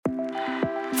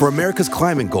For America's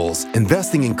climate goals,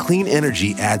 investing in clean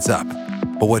energy adds up.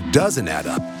 But what doesn't add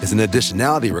up is an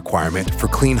additionality requirement for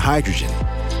clean hydrogen.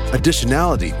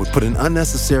 Additionality would put an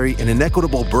unnecessary and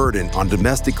inequitable burden on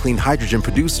domestic clean hydrogen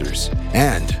producers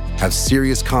and have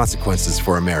serious consequences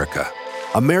for America.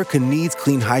 America needs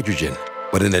clean hydrogen,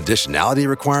 but an additionality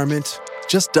requirement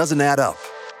just doesn't add up.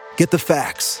 Get the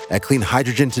facts at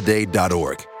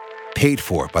cleanhydrogentoday.org. Paid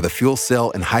for by the Fuel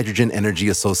Cell and Hydrogen Energy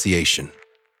Association.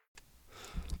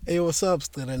 Hey, what's up?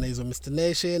 Still Mr.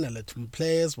 Nation and Little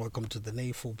Players. Welcome to the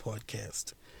hurtful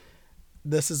podcast.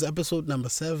 This is episode number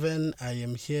 7. I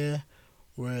am here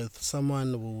with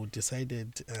someone who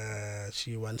decided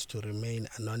she wants to remain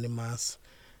anonymous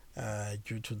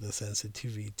due to the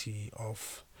sensitivity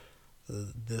of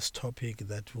this topic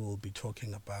that we'll be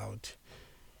talking about,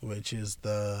 which is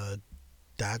the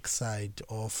dark side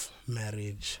of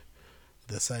marriage,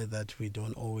 the side that we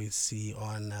don't always see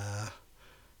on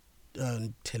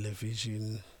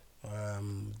television,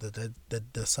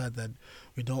 the side that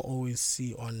we don't always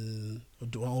see don't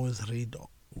always read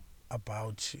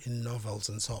about in novels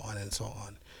and so on and so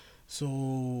on.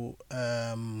 So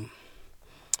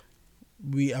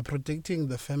we are protecting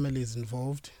the families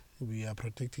involved, we are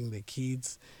protecting the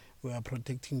kids, we are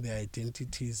protecting the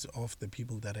identities of the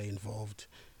people that are involved,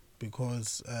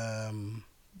 because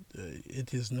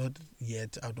it is not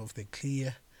yet out of the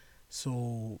clear.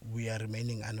 So we are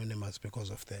remaining anonymous because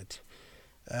of that.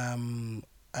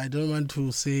 I don't want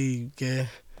to say,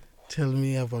 tell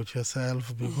me about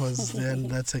yourself, because then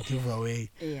that's a giveaway.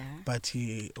 Yeah. But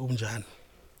unjani?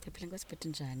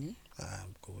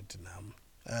 I'm good now.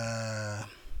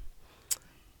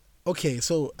 Okay,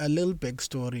 so a little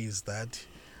backstory is that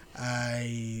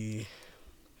I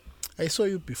saw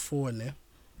you before,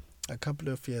 a couple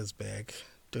of years back,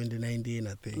 2019,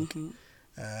 I think.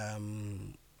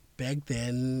 Mm-hmm. Back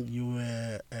then, you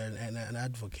were an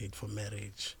advocate for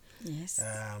marriage. Yes.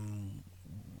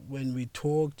 When we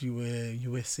talked, you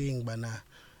were saying, "Bana,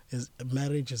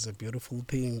 marriage is a beautiful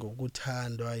thing.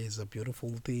 Ukuthandwa is a beautiful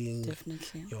thing.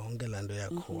 Definitely. Yonke laa nto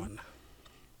yakhona."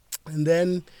 And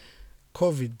then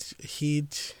COVID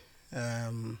hit.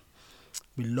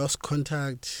 We lost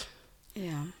contact.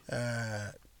 Yeah.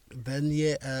 Then,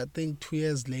 I think 2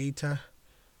 years later,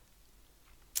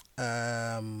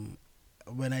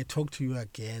 when I talk to you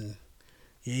again,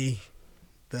 the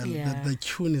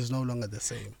tune is no longer the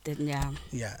same.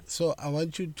 Yeah. So I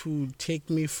want you to take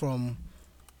me from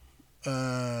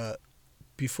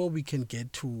before we can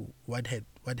get to what had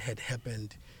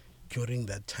happened during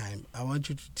that time. I want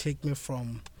you to take me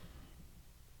from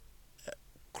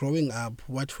growing up.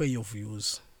 What were your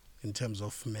views in terms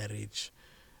of marriage,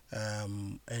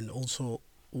 and also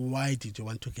why did you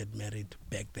want to get married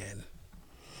back then?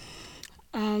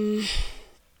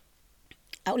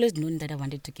 I always known that I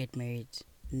wanted to get married.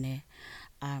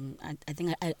 I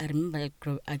think I remember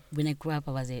when I grew up,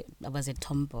 I was a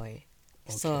tomboy.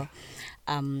 Okay. So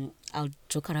I'll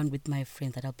joke around with my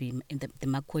friends that I'll be in the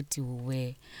makoti who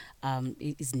wear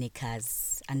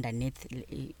sneakers underneath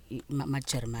my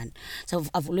German. So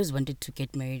I've always wanted to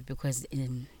get married because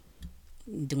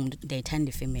they turn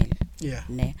the female. Yeah.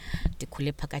 The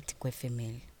kule pakati kwe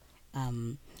female.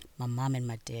 My mom and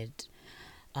my dad.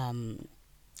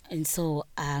 And so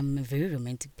I'm a very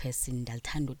romantic person.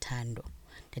 Dalthanda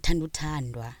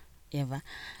uthandwa. Ever.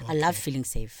 I love feeling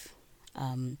safe.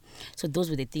 So those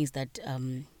were the things that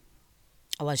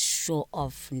I was sure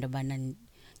of. Ndabana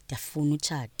ndiyafuna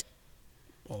utshata.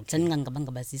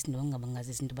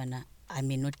 I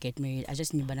may not get married. I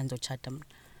just knew bana ndizotshata.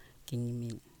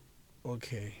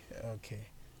 Okay.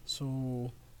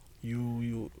 So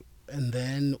you and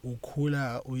then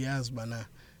ukhula uyazi bana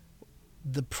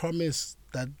the promise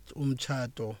that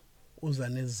umtshato uza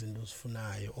nezinto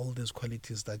zifunayo, all these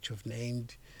qualities that you've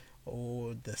named,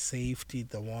 or the safety,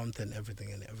 the warmth, and everything.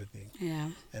 Yeah.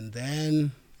 And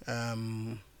then,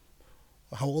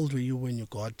 how old were you when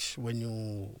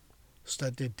you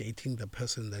started dating the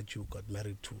person that you got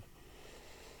married to?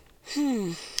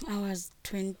 I was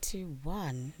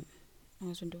 21. I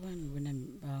was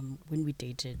 21 when we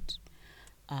dated,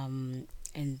 and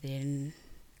then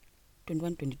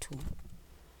 21, 22.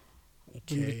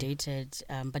 Okay. When we dated,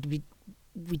 but we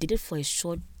did it for a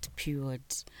short period,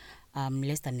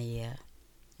 less than a year.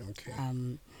 Okay.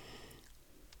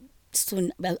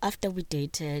 Soon after we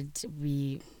dated,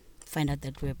 we find out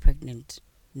that we were pregnant.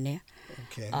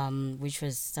 Okay. Which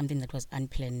was something that was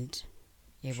unplanned.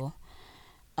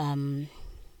 I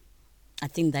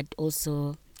think that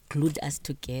also glued us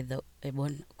together.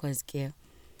 Because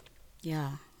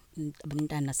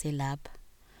abantwana selapha.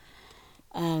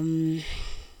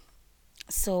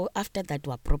 So after that,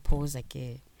 we proposed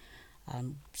again.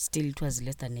 Still it was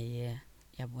less than a year.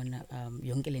 Yabona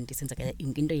yonke lento isenzeka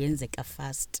yonke into yenzeka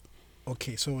fast.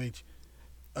 Okay, so wait.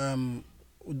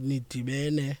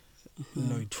 Nidibene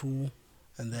no-2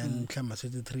 and then mhlawumbe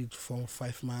sithi 3 to 4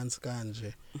 5 months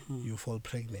kanje you fall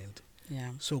pregnant.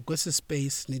 Yeah. So kwesi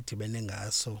space nidibene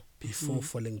ngaso before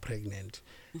falling pregnant,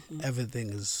 everything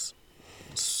is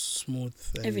smooth.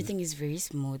 Everything is very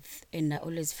smooth, and I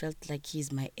always felt like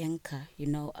he's my anchor. You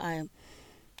know,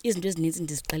 izinto ezininzi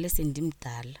ndiziqale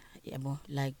sendimdala, yabo,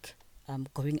 like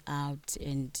going out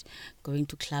and going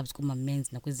to clubs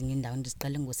kuma-men's nakwezinye indawo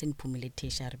ndiziqale ngosendiphumile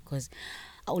tertiary, because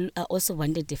I also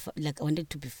wanted I wanted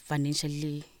to be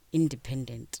financially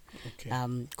independent. Okay.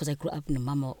 Because I grew up in a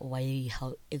mama or a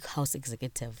house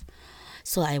executive,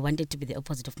 so I wanted to be the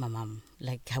opposite of my mom.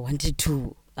 Like I wanted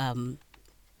to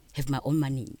have my own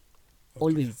money,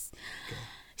 always. Okay.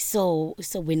 So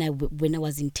when I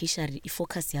was in tertiary,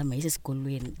 ifocus yami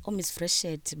yayisesikolweni, almost fresh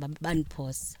at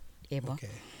banpos, yebo. Okay.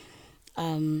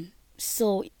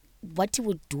 So what he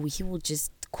would do, he would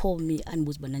just call me and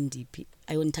was banandiphi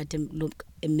ayonithatha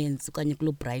emenzi okanye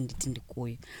kulo brain ndithi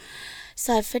ndikuyo.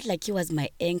 So I felt like he was my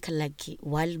anchor, like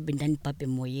while bendandibhabha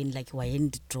emoyeni, like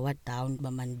wayendidraw down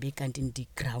bamandibeka kanti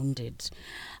ndi-grounded.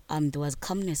 There was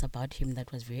calmness about him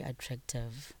that was very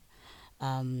attractive.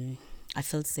 I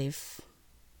felt safe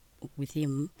with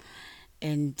him,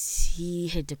 and he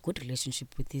had a good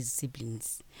relationship with his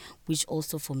siblings, which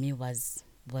also for me was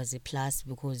a plus,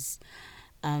 because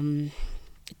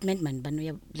it meant man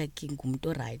bano like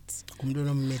ngumuntu right, ngumuntu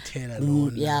onomethela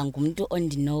lona, yeah, ngumuntu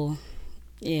ondino,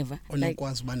 yeah,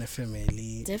 onokwazi uba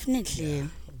ne-family. Definitely. Yeah,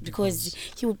 because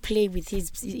he would play with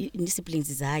his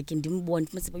siblings zakhe ndimbone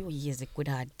mase he has a good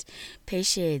heart,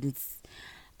 patience,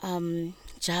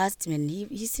 just man,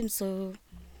 he seems so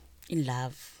in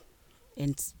love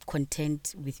and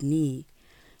content with me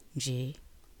nje.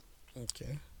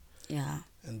 Okay. Yeah.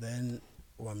 And then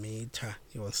Wamita,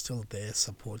 he was still there,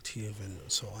 supportive and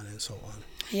so on and so on.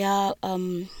 Yeah,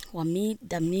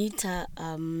 Damita,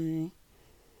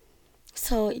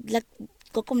 so like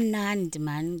kokumnandi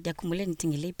man, ndiyakhumbula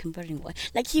ndithengele pampering,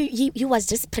 like he was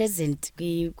just present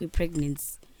with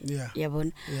pregnancy. Yeah.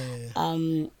 Yabona.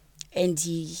 Yeah. And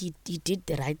he did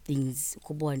the right things,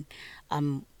 kubona.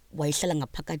 Wayehlala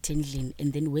ngaphakathi endlini,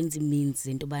 and then wenza means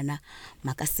into bana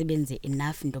makasebenze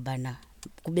enough into bana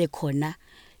kube khona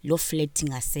lo flirting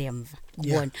ngasemva,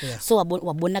 kubona. So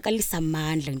wabonakalisa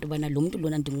amandla into bana lo muntu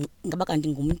lona ngaba kanti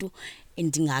ngumuntu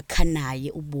endingakha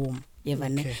naye ubomi,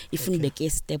 yevane. Ifuna ubeke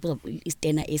step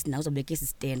istena esina uzobeka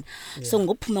isistena. So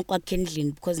ngokuphuma kwakhe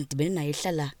endlini, because ndibene naye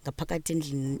ehlala ngaphakathi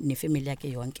endlini nefamily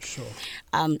yakhe yonke. Sure.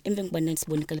 Emveni kubana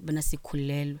sibonakala bana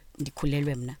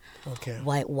ndikhulelwe mna. Okay.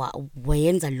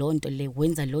 Wayenza loo nto le,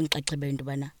 wenza loo nxaxheba into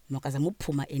bana makazama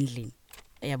ukuphuma endlini,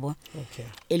 yabo. Okay.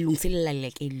 Elungiselela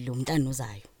like lo mntana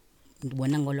ozayo,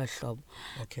 ndibona ngolo hlobo.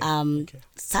 Okay.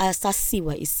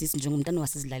 Sasiwa isisu njengomntana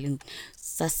wasezilalini,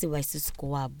 sasiwa isisu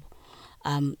kowabo.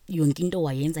 Yonke into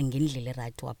wayenza ngendlela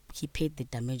right, he paid the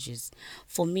damages.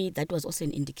 For me, that was also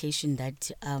an indication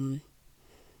that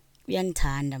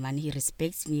uyandithanda man, he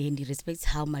respects me and he respects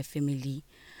how my family,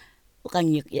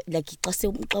 okanye like xa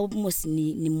umosi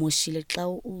nimoshile,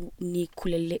 xa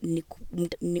nikhulele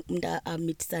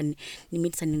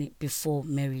nimithisane before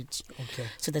marriage. Okay.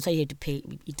 So that's why you had to pay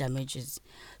damages.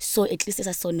 So at least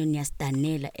esasono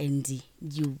niyastanela and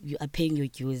you are paying your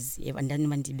dues.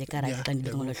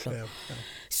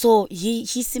 So he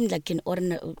seemed like an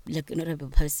honorable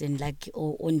person, like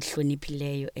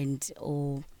onhloniphileyo and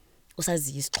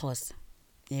usazi isiXhosa,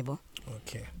 yebo.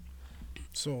 Okay.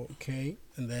 So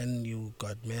and then you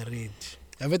got married.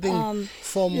 Everything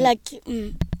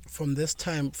from this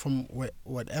time, from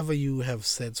whatever you have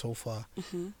said so far,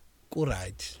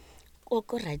 right.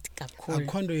 Correct kakhulu.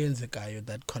 Akho nto yenzekayo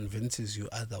that convinces you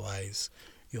otherwise.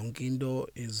 Yonke into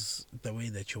is the way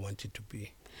that you want it to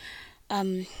be.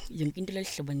 Yonke into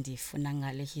lehlobo ndifuna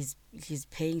ngale, he's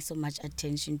paying so much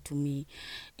attention to me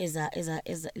as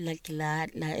like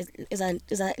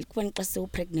when xa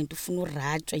pregnant ufuna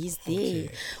urajwa, he's there.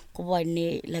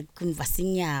 Kubone like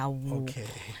kunvasinyawo. Okay.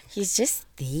 He's just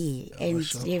there. And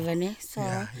sure.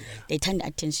 So they turned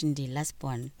attention the last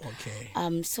born. Okay.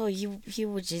 So he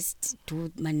would just do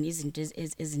man isn't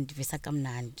visa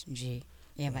kamnandi nje.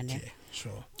 Okay.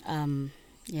 Sure.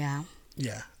 Yeah.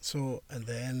 Yeah. So and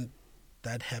then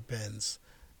that happens,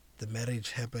 the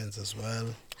marriage happens as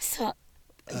well. So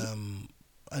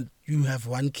and you have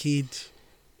one kid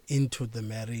into the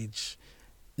marriage.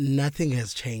 Nothing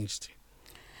has changed.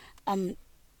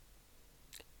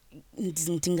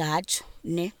 Ndingatsho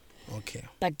ne Okay.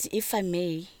 But if I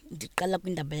may, ndiqala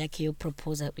kwindaba yakhe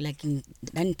yoproposa like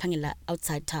ndandiphangela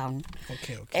outside town.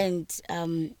 Okay. And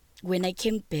when I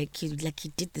came back, he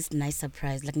did this nice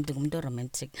surprise, like ndingumntu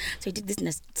romantic. So he did this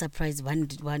nice surprise, one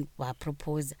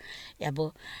propose.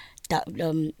 Yabo. A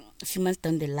few months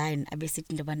down the line, I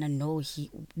basically no, he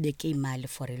became mali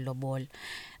for a lobol.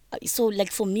 So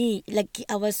like for me, like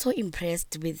I was so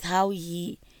impressed with how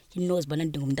he knows bana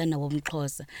ndingumntana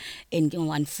womxhosa and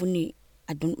andifuni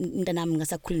I don't mntanami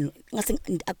ngasakhule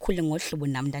akhule ngohlobo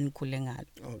nami ndandikhule ngalo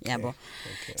yabo.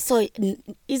 So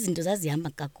izinto zazihamba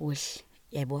kakuhle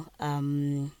yabo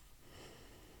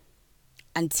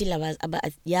until I was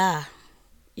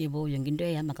yebo yonke into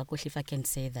ehamba kakuhle, if I can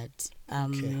say that.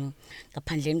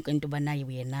 Ngaphandleni kwento bana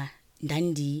yena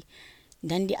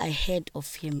ndandi ahead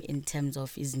of him in terms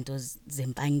of izinto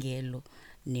zempangelo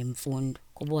nemfundo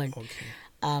kubona.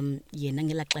 Yena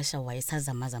ngela xesha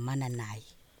wayesazamazamana naye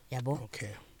yabo.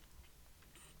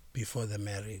 Before the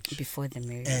marriage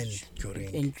and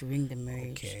during the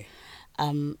marriage.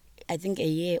 I think a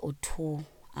year or two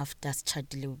after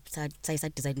sitshadile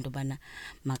sayisadecide into bana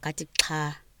makathi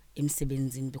xa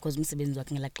emsebenzini, because umsebenzi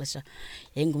wakhe ngela xesha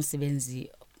yayingumsebenzi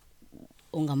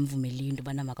ongamvumeli into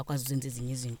bana makakwazi uzenza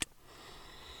ezinye izinto.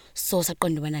 So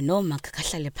saqonda bana no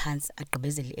makakahlale phansi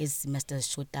agqibezele ezi semesters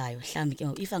shotayo, mhlawumbi ke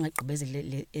if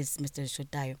angagqibezele ezi semesters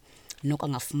shotayo noko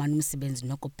angafumana umsebenzi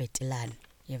noko bhetelana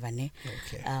yevane.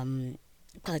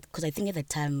 Because I think at the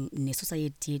time ne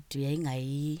society yethu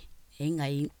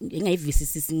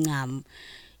yayingayivisisisi ncam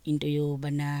into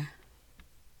yobana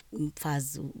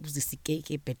umfazi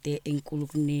uzisikeke bhete enkulu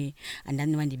kune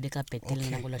andani mandibeka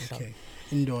bhetele ngolo hlobo.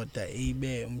 Indoda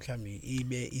ibe mhlawumbi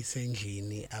ibe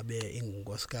isendlini abe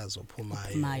ingunkosikazi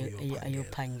ophumayo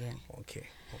ayophangela.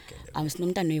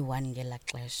 Sinomntana oyi-1 ngela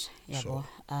xesha yabo.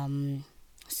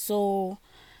 So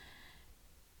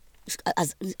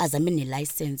as I'm in a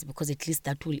license, because at least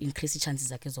that will increase chances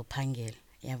zakhe zophangela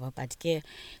yabo. But ke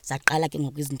zaqala ke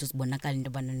ngoku izinto zibonakala into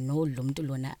bana no lo muntu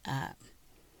lona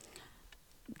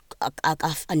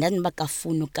andani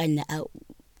bakafuna okanye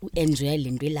enjoy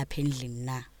le nto elapha endlini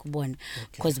na kubona,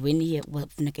 because when he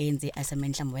wafuneka yenze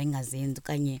assignment mhlawumbi wayengazenzi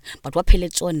okanye but waphela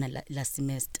etshona la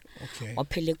semester.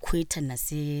 Waphela equita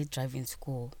nase driving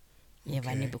school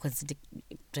yevane, because the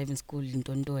driving school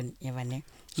ntontoni yevane.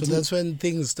 So that's when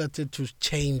things started to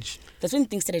change.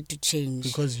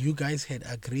 Because you guys had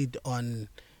agreed on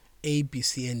A, B,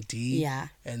 C, and D.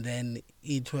 And then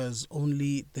it was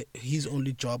only his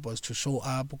only job was to show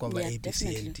up A, B,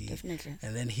 C, and D.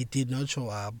 And then he did not show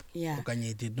up.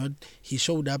 He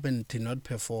showed up and did not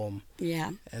perform.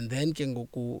 And then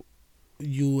Kengoku,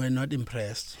 you were not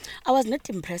impressed. I was not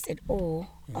impressed at all.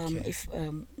 If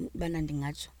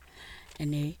banandingacho,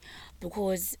 and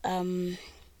because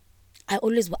I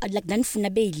always like danifuna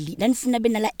be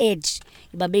nala edge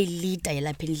iba be leader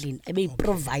yalapha endlini, abe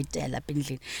provider yalapha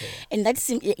endlini. And that's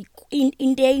into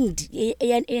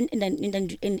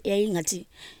eyayingathi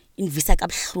invisa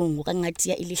kabuhlungu kangathi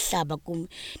ya ilihlaba kum.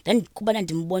 Kubana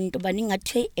ndimbona into bana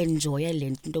ingathi enjoy le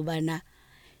nto into bana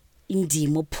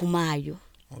indimo ophumayo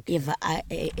eva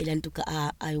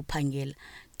elantuka ayophangela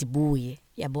ndibuye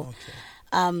yabo.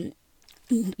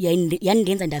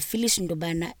 Yandenza ndafilish into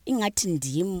bana ingathi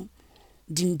ndim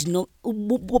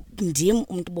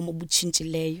umuntu bomo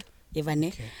butshintshileyo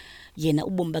yevane. Yena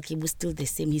ubomi bakhe bu still the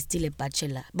same, he's still a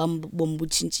bachelor, bomi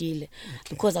butshintshile.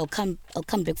 Because I'll come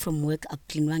back from work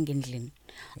aklinwanga endlini.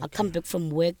 I'll come back from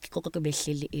work koko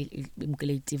behleli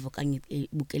ibukele TV okanye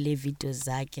ibukele videos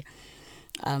zakhe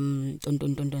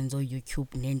tonton zo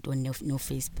YouTube nento no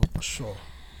Facebook.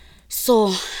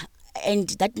 So and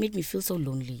that made me feel so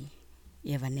lonely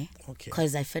yevane,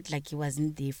 because I felt like he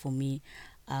wasn't there for me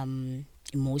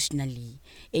emotionally,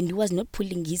 and he was not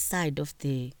pulling his side of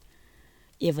the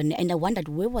even. And I wondered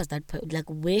where was that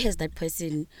where has that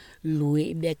person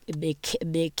be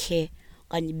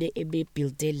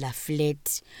built la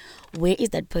flat, where is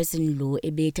that person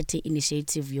ebe take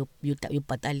initiative your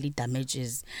battle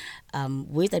damages,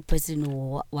 where is that person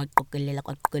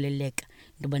waqokeleleka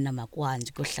ndobana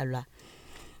makwanje kohlalwa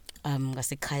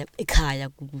ngasekhaya ekhaya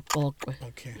kuxoxwe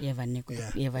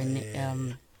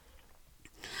yevane.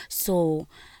 So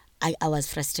I was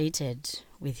frustrated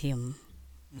with him,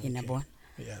 you know.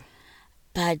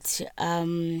 But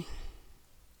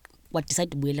what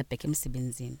decided to buyela back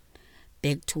emsebenzini,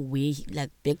 back to where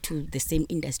back to the same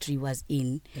industry he was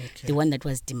in, the one that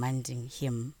was demanding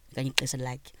him.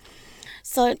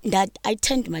 So that I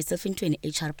turned myself into an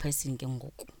HR person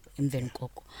emveni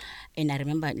koko. And I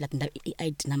remember I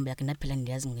number ndaphela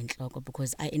ndiyazi ngenhloko,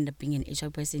 because I ended up being an HR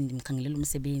person, ndimkhangelela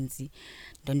umsebenzi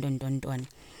don.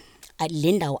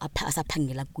 le ndawo apha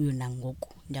asaphangela kuyo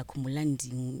nangoku ndiyakhumbula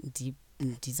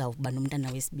ndizawuba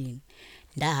nomntana wesibini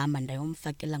ndahamba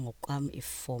ndayomfakela ngokwam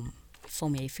iform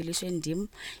yayifilishwe ndim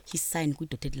he signed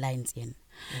kwi-dotted lines yena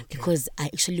because I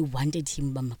actually wanted him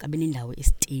uba makabe nendawo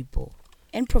estable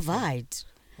and provide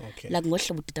like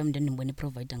ngohlobo utata ndandibona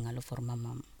provide ngalo for my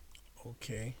mom.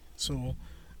 Okay, so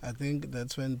I think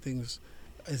that's when things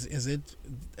is it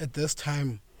at this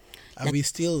time we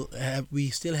still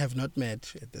have not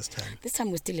met at this time. This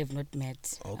time we still have not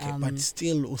met. Okay, but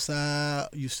still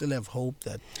you still have hope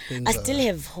that things I still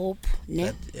have hope, ne?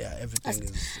 That, yeah, everything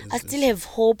I still have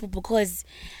hope because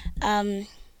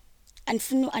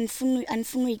anifuna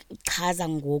uchaza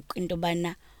ngoku into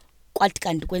bana kwathi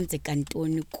kanti kwenzeka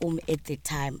ntoni kum at the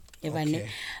time yabane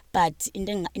but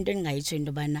into engayitsho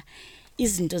into bana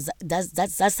izinto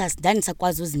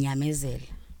ndandisakwazi uzinyamezela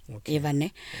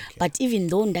yabane but even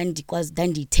though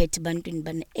ndandiyithethe ebantwini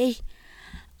bana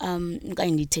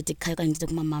okanye ndiyithethe ekhaya okanye ndithethe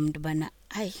kumamam into bana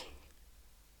hayi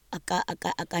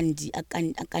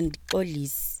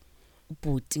akandixolisi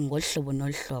ubhuti ngohlobo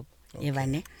nohlobo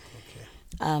yabane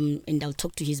and I'll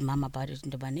talk to his mom about it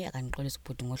into bana akandixolisi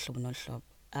ubhuti ngohlobo nohlobo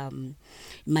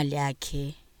imali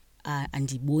yakhe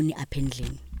andiboni apha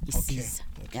endlini isiza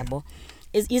yabo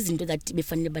izinto that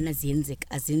befanele bana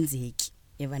ziyenzeka azenzeki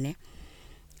yabane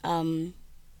I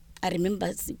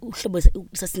remember uhlobo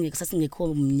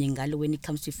sasingekho mnye ngalo when it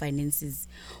comes to finances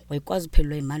wayikwazi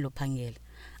uphelwa imali ophangela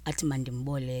athi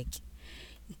mandimboleke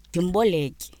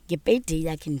ngepayday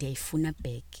yakhe ndiyayifuna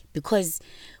back because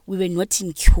we were not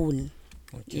in tune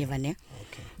yabane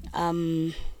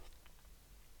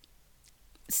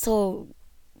so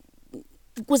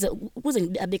ukuze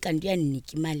abe kanti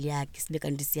uyanika imali yakhe sibe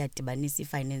kanti siyadibanisa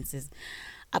i-finances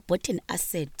I bought an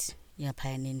asset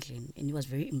yaphayana endlini and he was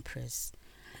very impressed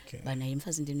bana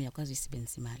yimfazi into uyakwazi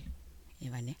uyisebenzisa imali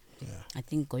yabane I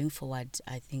think going forward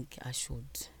I think I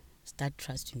should start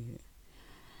trusting you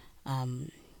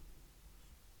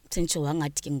sentsho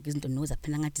wangathi ke ngizinto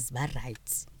nozaphana ngathi ziba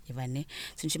right yabane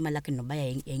sentsho imali yakhe noba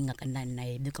yayingakanani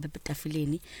naye bekho apha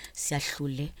etafileni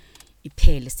siyahlule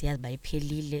iphele siyazi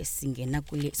bayiphelile singena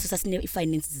kule so sasine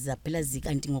i-finances zaphela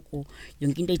zikanti ngoku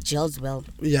yonke into gels well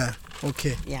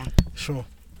sure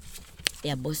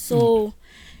yabo so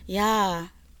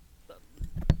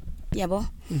yabo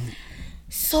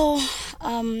so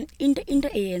into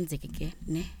eyenzeke ke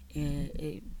ne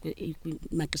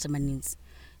maxesha amaninzi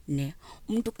ne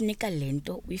umuntu kunika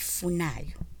lento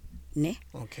uyifunayo ne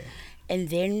and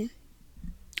then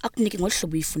akunike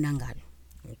ngohlobo uyifuna ngalo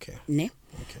ne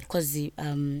because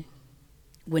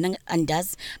wena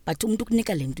andazi but umuntu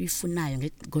kunika lento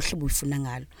uyifunayo ngohlobo uyifuna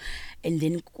ngalo and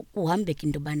then kuhambeke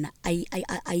into bana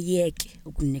ayeke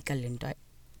ukunika lento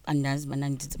andazi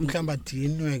bana mhlamba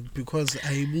dinwe because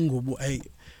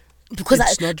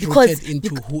it's not rooted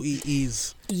into who he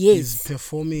is. He's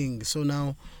performing. So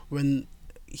now when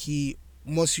you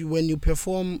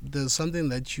perform, there's something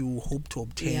that you hope to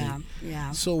obtain.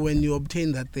 So when you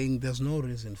obtain that thing, there's no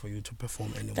reason for you to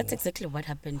perform anymore. That's exactly what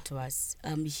happened to us.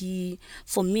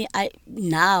 For me,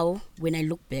 now when I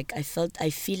look back, I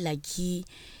feel like he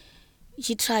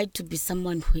tried to be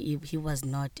someone who he was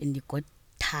not, and he got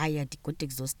tired, he got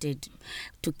exhausted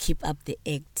to keep up the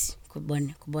act.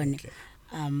 Kubone.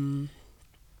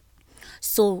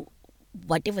 So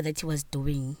whatever that he was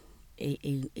doing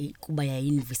kuba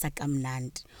yayinvisa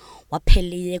kamnandi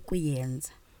waphelele kuyenza.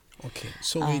 Okay,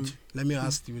 so wait, let me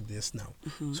ask you this now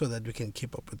so that we can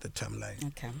keep up with the timeline.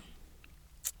 Okay.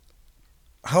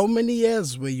 How many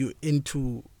years were you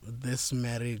into this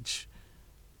marriage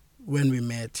when we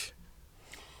met?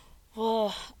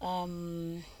 12,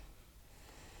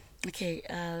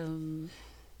 13,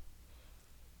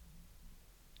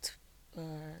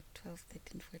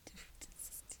 14, 15, 16, 17,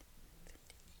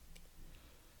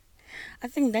 18. I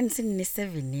think that's in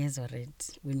 7 years already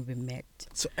when we met.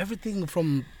 So everything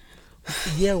from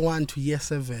year 1 to year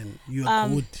 7, you are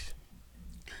good.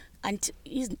 And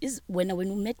when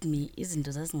you met me,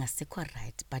 izinto zazingasekho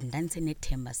right, but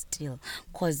ndandisenethemba still,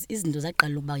 because izinto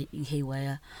zaqala uba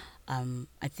haywire.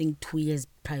 I think 2 years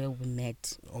prior we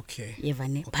met. Okay.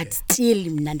 But still,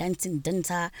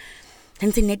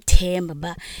 ndandisenethemba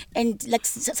ba, and like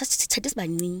such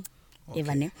bancinci.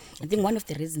 I think one of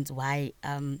the reasons why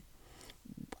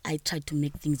I tried to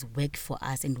make things work for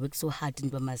us and work so hard in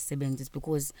my 7s is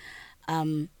because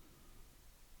bancinci.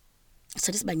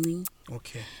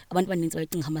 Okay. Abantu baninzi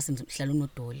bayicinga hamba sihlala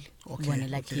unodoli. Ubone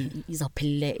like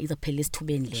izawuphelele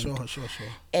esithubeni lento. Sure.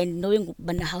 And knowing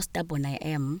how stubborn I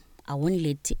am, I won't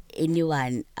let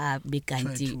anyone be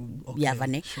ganti.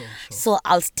 Sure. So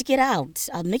I'll stick it out.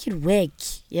 I'll make it work.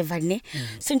 Yavane.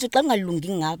 So into xa ngalungi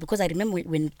nga, because I remember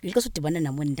when ilixesha udibana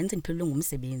nam when ndandisemphelelwe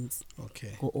ngumsebenzi.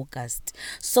 Okay. Ngo-August.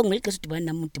 So ngelixesha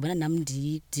udibana nam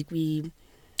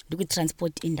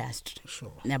transport industry.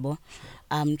 Sure. Nabo.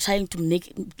 Trying to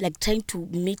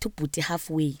meet ubhuti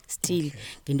halfway still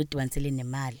ngento dibanisele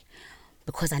nemali,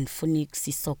 because andifuni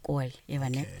sisokola,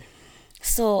 yavane.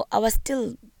 So I was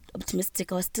still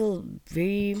optimistic. I was still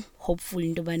very hopeful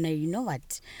into bana, you know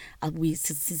what,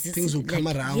 things will come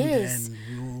around, yes. and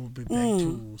we will be back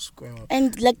to square one.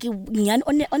 And like on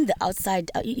the outside,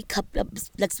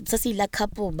 like sasiyila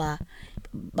couple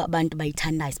bantu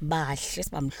bayithanda sibahle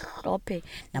sibamhlophe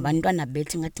nabantwana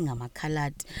bethu ngathi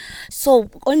ngamakhaladi. So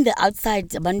on the outside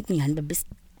abantu ngihamba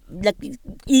like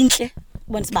inhle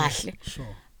bona sibahle.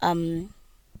 Sure.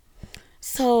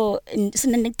 So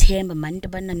nanethemba man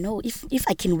bana, no, if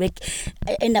I can work,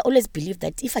 and I always believe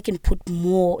that if I can put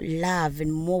more love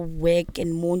and more work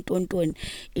and more ntonton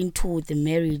into the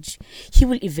marriage, he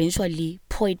will eventually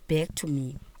pour it back to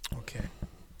me. Okay.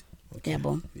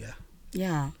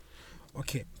 Yeah.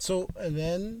 Okay. So and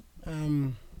then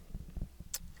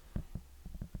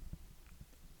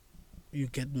you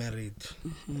get married.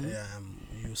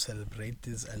 You celebrate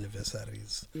these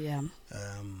anniversaries. Yeah.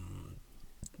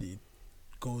 It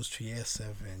goes to year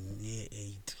 7, year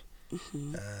 8.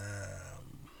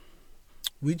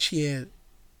 Which year?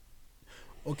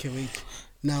 Okay, wait.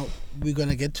 Now we're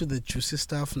gonna get to the juicy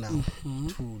stuff now.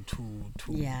 To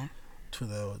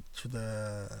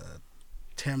the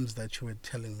terms that you were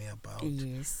telling me about.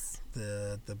 Yes.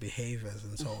 The behaviors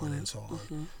and so on and so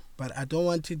on. But I don't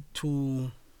want it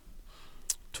to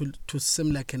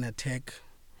seem like an attack.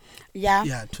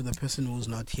 Yeah, to the person who's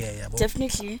not here. Yeah,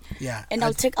 definitely. Yeah, and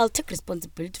I'll take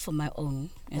responsibility for my own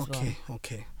as well.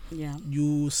 Okay. Yeah.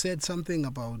 You said something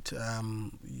about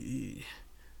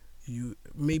you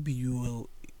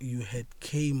had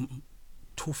came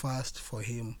too fast for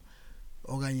him.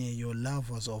 Oganye, your love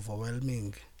was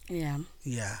overwhelming. Yeah.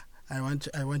 Yeah. I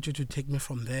want you to take me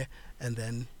from there and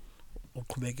then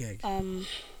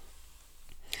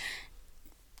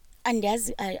and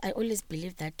as I always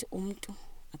believe that umtu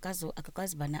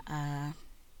akakazi bana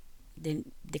then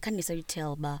they can't necessarily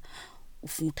tell ba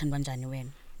ufuna uthandwa njani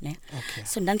wena, ne? Okay.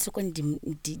 So ndandisoko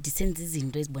ndisenza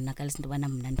izinto ezibonakalisa into bana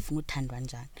mna ndifuna uthandwa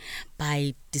njani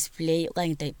by display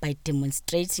okanye by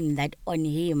demonstrating that on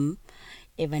him,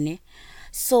 evane.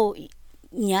 So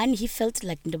nyani he felt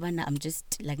like into bana I'm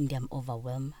just like ndiyam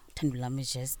overwhelmed, uthando lam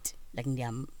is just like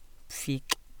ndiyam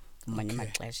fake.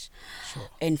 Sure.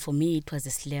 And for me it was a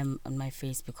slam on my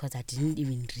face because I didn't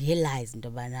even realize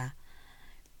into bana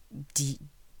the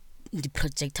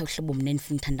project uhlobo mna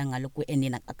endifuna uthanda ngalo ku and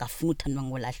yena akafuna uthandwa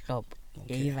ngola hlobo.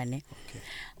 Yayiva ne.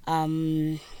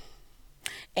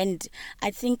 And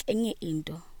I think enye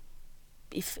into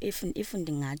if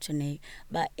ndingatsho ne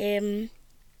ba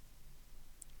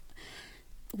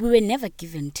we were never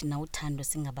given thina uthando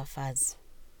singabafazi,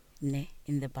 ne?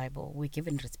 In the Bible we're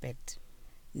given respect,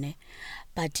 ne?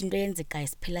 But into yenzekayo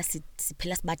siphela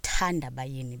sibathanda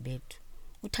bayeni bethu.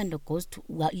 Uthando goes to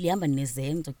lihamba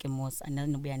nezenzo ke mos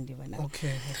andinobuya ndiva na.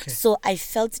 Okay. So I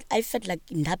felt like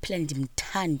ndaphela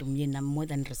ndimthanda umyeni more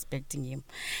than respecting him.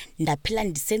 Ndaphela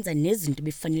ndisenza nezinto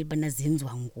befanele bana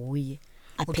zenziwa nguye.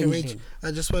 Okay, wait.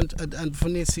 I just want and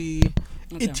funisi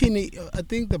itini. I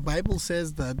think the Bible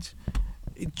says that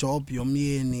job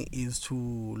yomyeni is to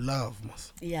love,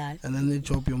 yeah, and then the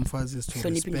job yomfazi is to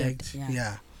respect.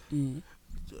 Yeah.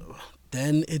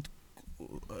 Then it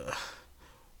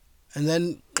and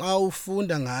then xa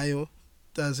ufunda ngayo,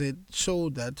 does it show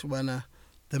that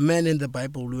the men in the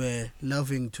Bible were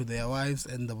loving to their wives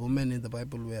and the women in the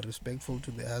Bible were respectful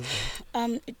to their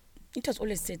husband? It was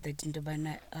always said that into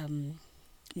bana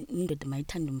indoda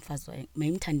mayithanda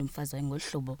umfazi wayo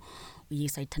ngohlobo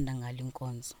uyise ayithanda ngalo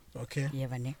inkonzo. Okay.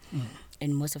 Yeva ne.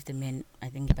 And most of the men, I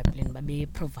think eBhayibhelini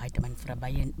babe provide man for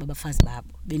babafazi babo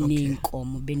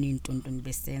beneenkomo beneentontoni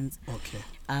besenza. Okay.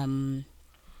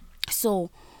 So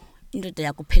indoda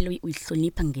yakho phela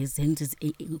uyihlonipha ngezenzo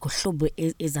ngohlobo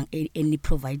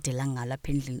eniprovidela ngalo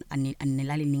apha endlini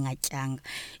anelali ningatyanga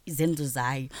izenzo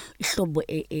zayo ihlobo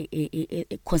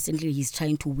constantly he's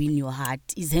trying to win your heart,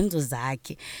 izenzo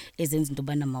zakhe ezenza into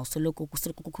bana mawusoloko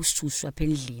kushushu apha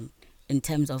endlini in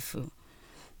terms of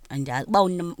and ba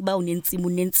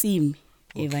unentsimi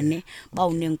evane ba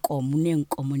unenkomo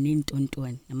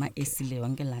neentontoni nama esile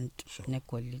yonke lanto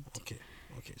negolide.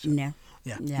 Okay, sure.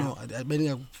 No,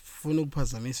 beningafuna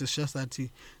ukuphazamisa. It's just that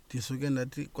ndisuke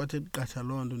ndathi kwathe qatha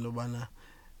loo nto nobana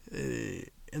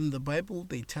in the Bible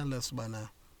they tell us bana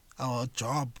our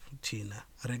job, Tina,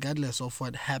 regardless of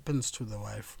what happens to the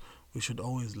wife, we should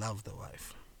always love the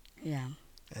wife. Yeah.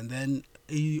 And then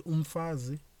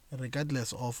umfazi,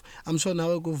 regardless of, I'm sure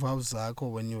now vows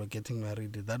zakho when you were getting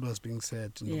married, that was being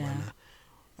said. Yeah.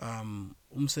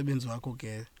 Umsebenzi wakho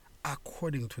ke,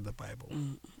 according to the Bible,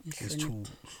 is to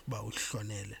ba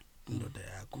uhlonele indoda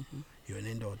yakho.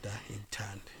 Yona indoda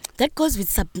ikuthande. That goes with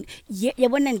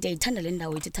yabona ndiyayithanda le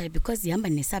ndawo ithethayo because ihamba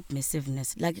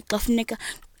ne-submissiveness. Like xa ufuneka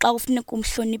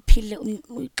umhloniphile,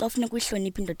 xa ufuneka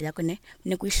uyihloniphe indoda yakho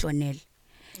funeka uyihlonele.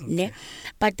 Ne?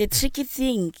 But the tricky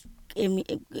thing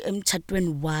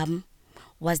emtshatweni wam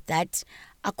was that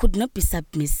I could not be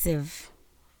submissive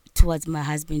towards my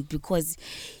husband because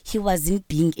he wasn't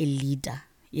being a leader.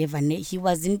 He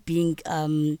wasn't being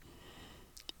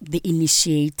the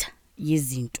initiator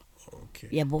yezinto. Okay.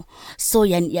 Yabo. So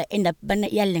ya end up bana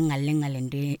iyalengalenga le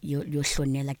nto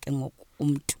yohlonela ke ngoku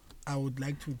umntu. I would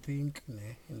like to think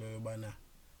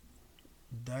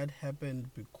that happened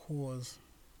because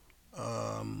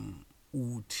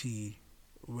uthi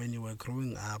when you were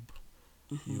growing up,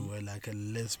 you were like a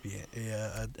lesbian,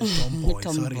 a tomboy.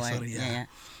 Sorry, yeah.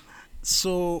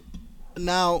 So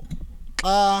now,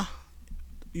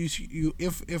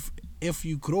 if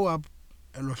you grow up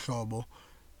elohlobo,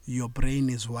 your brain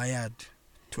is wired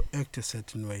to act a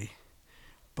certain way,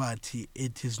 but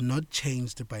it is not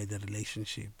changed by the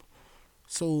relationship.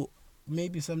 So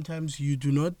maybe sometimes you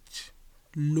do not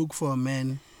look for a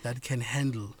man that can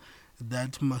handle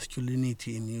that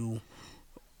masculinity in you.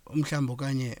 I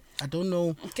don't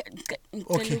know.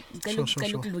 Okay, sure.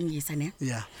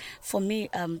 Yeah. For me,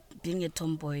 being a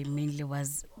tomboy mainly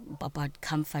was about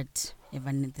comfort.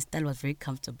 Even the style was very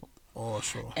comfortable. Oh,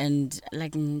 sure. And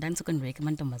like then second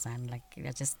amantombazana, like I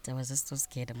was just so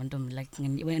scared. Like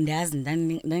when they asked,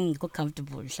 then go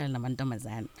comfortable. Okay. I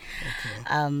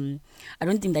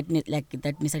don't think that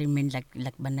necessarily meant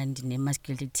like banandi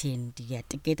masculinity and yeah,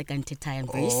 to get a I'm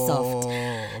very soft.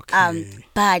 Okay.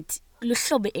 But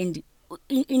luhlobo and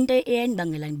into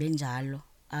eyenibangela benjalo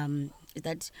is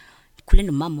that khule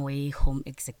nomama way home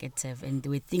executive and they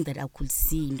would think that I could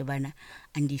see into bana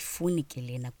andifuni ke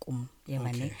lena kum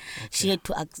yabane. She had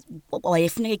to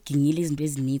wayefuneka eginyile izinto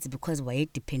ezininzi because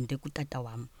wayedepende kutata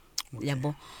wam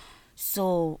yabo.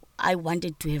 So I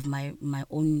wanted to have my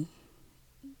own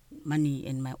money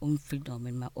and my own freedom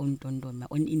and my own tondo, my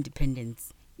own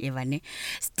independence.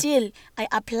 Still, I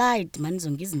applied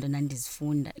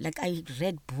like I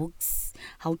read books,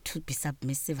 how to be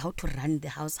submissive, how to run the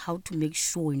house, how to make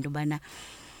sure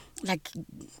like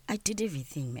I did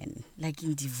everything, man. Like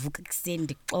in the vocation,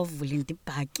 the oval, in the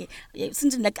back.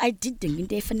 Since like I did them in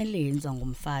the finally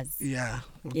yeah.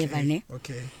 Okay.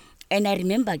 Okay. And I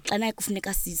remember xana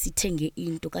kufuneka sithenge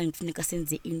into okanye kufuneka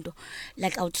senze into,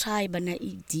 like I'll try bana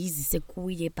idizi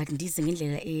sekuye but ndize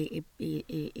ngendlela e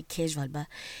casual ba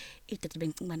ithatha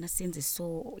bengicinga bana senze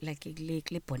so like le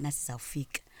bonus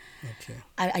izawufika. Okay.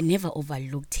 I never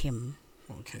overlooked him.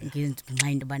 Okay. Ngenxa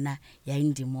into bana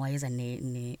yayindimo wayeza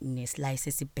ne slice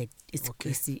esibed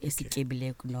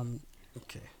esikebileyo kunomnye.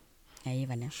 Okay.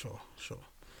 Ayiva ne? Sure.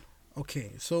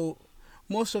 Okay, so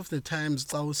most of the times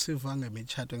there's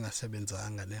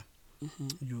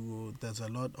a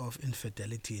lot of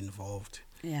infidelity involved.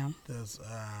 Yeah. There's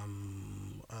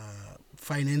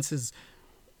finances.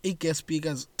 I guess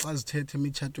because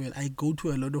I go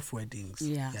to a lot of weddings.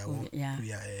 Yeah.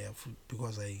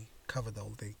 Because I cover the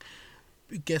whole thing.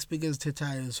 I guess because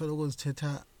teta sort of goes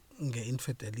teta nge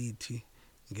infidelity,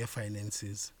 nge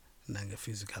finances, nge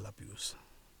physical abuse.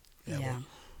 Yeah.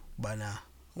 Bana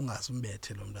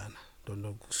ungasimbethe lo mntana. Don't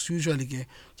know. Usually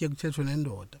kuthethwa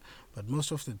nendoda, but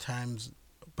most of the times,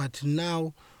 but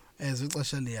now as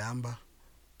ixesha lihamba,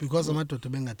 because amadoda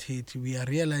bengathethi, we are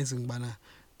realizing bana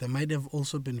they might have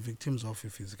also been victims of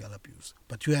physical abuse,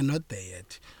 but we are not there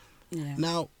yet. Yeah.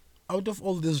 Now, out of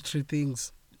all these three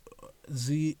things,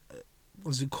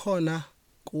 zikhona,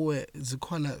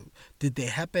 did they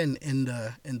happen in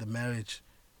the marriage?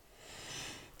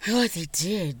 Oh, they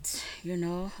did.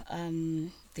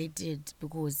 They did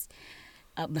because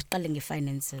starting the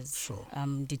finances. Sure.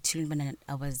 The children,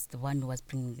 I was the one who was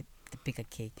bringing the bigger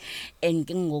cake, and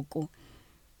ngoko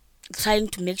trying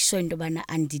to make sure into bana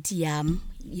anditi yam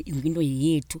into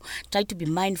yethu, try to be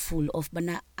mindful of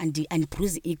bana and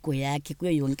bruise ego yakhe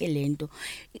kuyo yonke lento.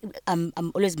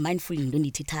 I'm always mindful into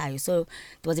ndithethayo. So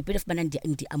there was a bit of bana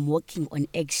I'm walking on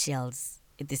eggshells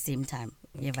at the same time.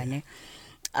 Okay.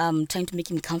 Trying to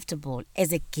make him comfortable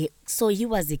as a guest. So he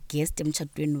was a guest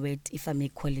emtshatweni wethu, if I may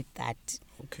call it that.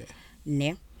 Okay.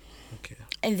 Ne? Okay.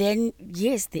 And then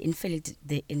yes, the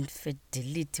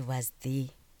infidelity was there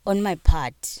on my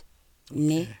part.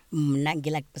 ne mna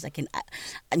ngelaa xesha khe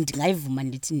ndingayivuma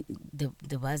ndithi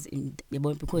there was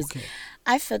because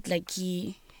I felt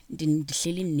like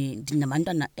ndihleli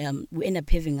ndinabantwana we end up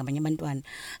having abanye abantwana,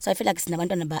 so I feel like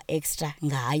sinabantwana ba-extra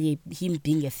ngaye, him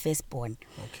being a firstborn.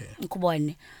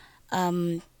 Ukubone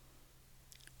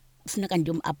funeka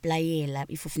ndiyom-aplayela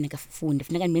if ufuneka funde,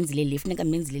 funeka ndimenzile le, funeka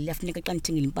ndimenzile le, funeka xa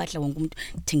ndithengela impahla wonke umntu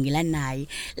ndithengela naye,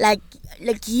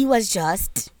 like he was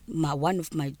just one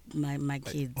of my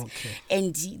kids.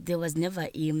 And there was never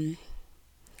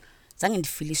zange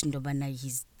ndifilishe into yobana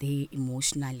he's there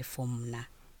emotionally for mna,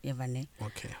 yevane.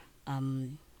 I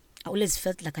always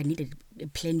felt like I needed a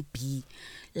plan B,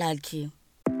 like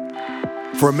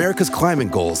For America's climate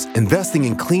goals, investing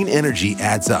in clean energy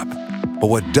adds up. But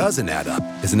what doesn't add up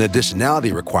is an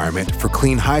additionality requirement for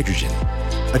clean hydrogen.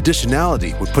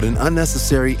 Additionality would put an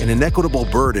unnecessary and inequitable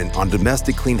burden on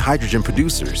domestic clean hydrogen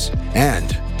producers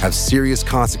and have serious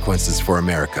consequences for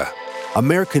America.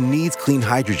 America needs clean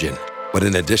hydrogen, but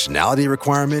an additionality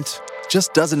requirement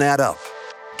just doesn't add up.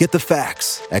 Get the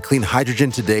facts at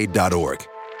cleanhydrogentoday.org.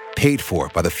 Paid for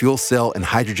by the Fuel Cell and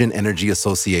Hydrogen Energy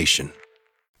Association.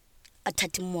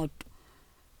 Athatha imoto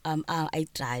I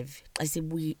drive xa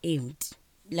sebuye empty,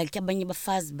 like abanye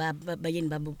abafazi bayeni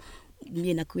babo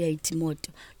yena kuyayithi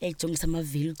imoto uyayijongisa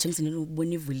amavili, ujongisa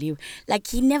nokubona ivuliwe,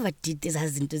 like he never did ezaa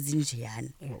zinto ezinjeyana.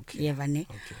 Yevane.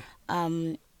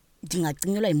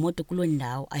 Ndingacingelwa imoto kuloo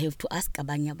ndawo, I have to ask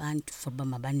abanye abantu for uba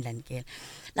mabandlandikele.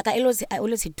 Like I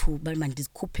always had to uba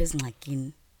mandizikhuphe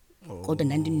ezingxakini, kodwa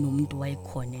ndandinomntu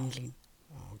wayekhona endlini.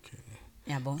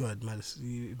 Yabo. It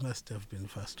must have been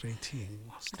frustrating.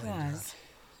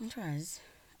 It was.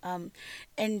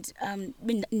 And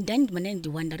ndandimane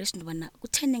ndiwonderisha into yobana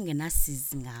kutheni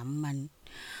engenasizi ngam man.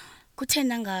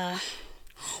 Kutheni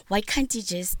why can't he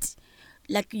just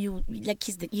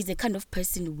he's the kind of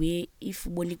person where if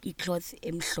ubona icloth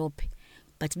emhlophe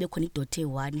but bekhona idot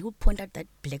eyi-1, he would point out that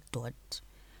black dot.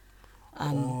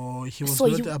 He was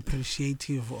not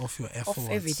appreciative of your efforts. Of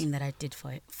everything that I did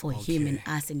for him and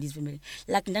us and his family.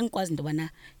 Like ndandikwazi into yobana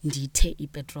ndiyithe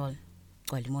ipetrol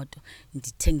gcwala imoto,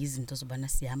 ndithenga izinto zobana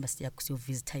siyahamba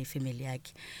siyovizitha ifamily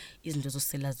yakhe, izinto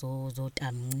zosela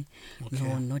zotamnci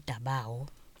nodabawo.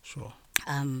 Sure.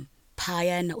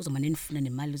 Phayana uzomane ndifuna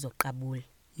nemali zoqabula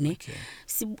ne.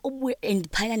 And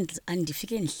phayana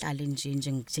andifike ndihlale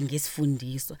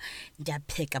njengesifundiswa,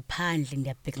 ndiyapheka phandle,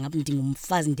 ndiyabheka ngabe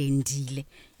ndingumfazi ndendile,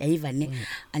 yayiva ne,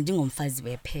 andingomfazi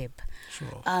wephepha.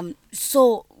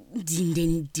 So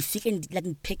ndifike like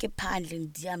ndipheke phandle,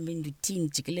 ndihambe ndithini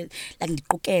ndijikele like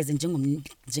ndiqukeze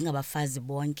njengabafazi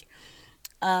bonke.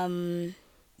 Not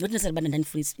necessarily bana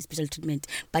ndandifuna special treatment,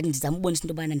 but ndizama ubonisa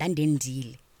into yobana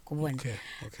ndandendile kubona.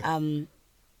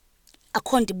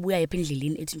 Akho nto ibuya apha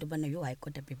endleleni ethi into yobana yo hayi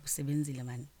kodwa babe usebenzile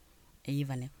man,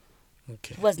 yayiva ne.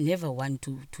 He was never one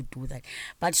to do that,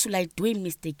 but should I do a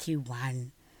mistake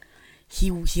one,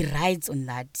 he rides on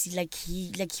that.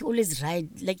 He always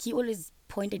he always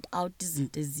pointed out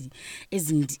izinto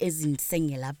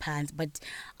ezindisengela phansi, but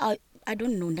I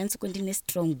don't know, ndandisekuthi a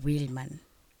strong will man.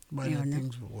 But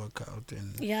things will work out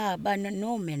and yeah, but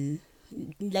no man,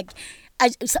 like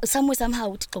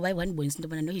somehow uthi xa wayibonisa into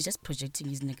yobana no, he's just projecting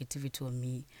his negativity on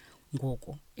me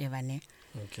ngoko, yevane.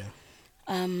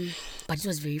 But it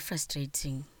was very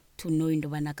frustrating to know into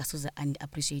yobana akasoze and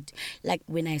appreciate, like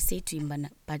when I say to him bana,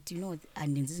 but you know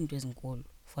andenza izinto ezinkulu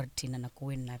for thina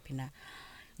nakuwe naphi na,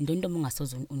 nto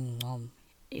mungasoze undincome.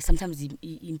 Sometimes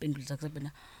impendulo zakhe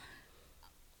bana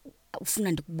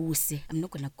ufuna ndikubuse, I'm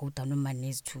not gonna go down on my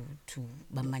knees to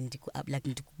like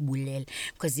ndikubulela,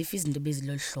 because if izinto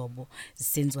bezilo hlobo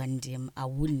zisenziwa ndim I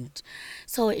wouldn't.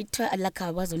 So it like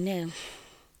I was on there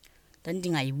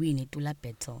ndandingayiwini to la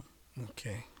battle.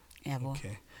 Yabo.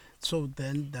 So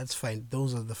then that's fine,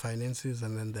 those are the finances,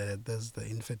 and then there's the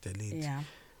infidelity. Yeah.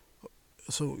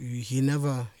 So he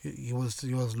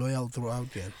was loyal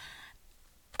throughout then.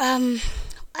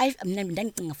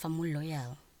 Ndandicinga fam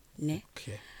loyal ne.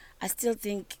 I still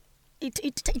think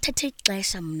ithathe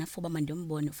ixesha mna for uba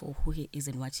mandiyombone for who he is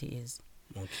and what he is.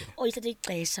 Ithathe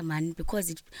ixesha man,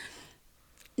 because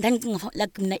ndandicinga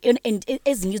like mna and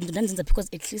ezinye izinto ndandizenza because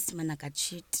at least man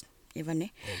akacheat,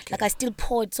 yevane. Like I still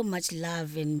poured so much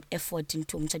love and effort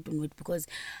into umtshatweni wethu because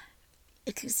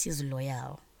at least he's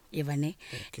loyal, yevane.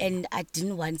 And I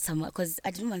didn't want someone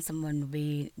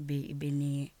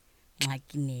beni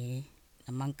ngxaki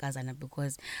namankazana,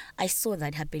 because I saw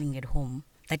that happening at home,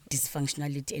 that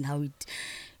dysfunctionality and how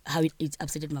it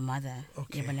upset my mother.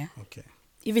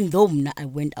 Even though I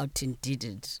went out and did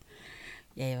it.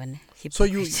 Yeah, so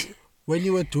when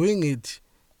you were doing it,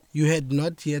 you had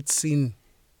not yet seen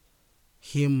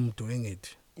him doing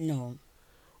it? No.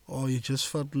 or you just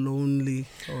felt lonely?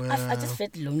 Or, I just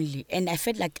felt lonely, and I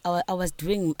felt like I was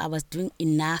doing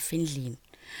enough in Lean,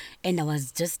 and I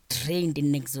was just drained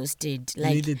and exhausted. you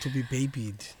Like, needed to be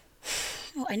babied.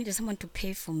 oh, I needed someone to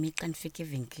pay for me. Can't fake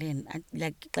even clean.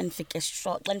 Like, can't fake a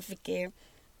shop. Can't fake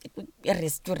a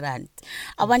restaurant.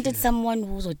 I wanted someone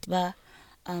who's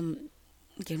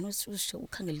ngena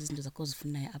ukhangela izinto zakho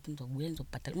ozifunayo apha ndizobuya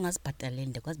ndizobhatala ungazibhataleli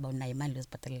ndikwazi uba unayo imali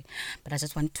yozibhatalela, but I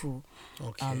just want to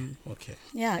Okay.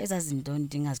 yeah, ezaa zinto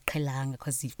ndingaziqhelanga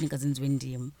because zifuneka zenziwe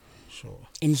ndim Sure.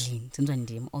 endlini, zenziwa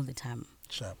ndim all the time.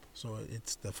 Sharp. So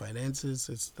it's the finances,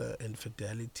 it's the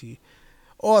infidelity.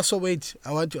 Oh, so wait,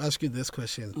 I want to ask you this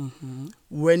question.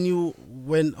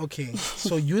 Okay,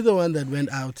 so you're the one that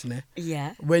went out, ne?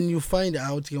 Yeah. When you find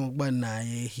out he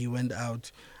went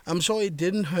out, I'm sure it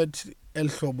didn't hurt El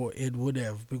Shobo, it would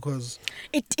have, because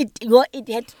It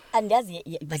had, and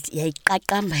but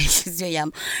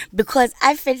because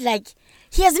I felt like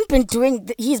he hasn't been doing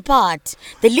his part.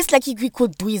 The least like he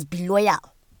could do is be loyal.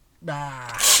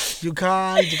 you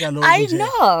can't I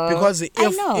know. because I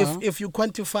know. if you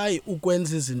quantify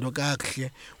ukwenza izinto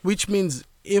kakuhle, which means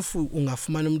if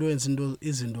ungafumana umuntu wenza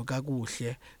izinto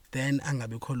kakuhle, then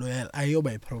angabikho loyal,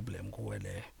 ayoba problem kuwe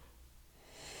leyo.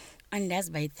 And that's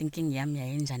by thinking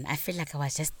I feel like I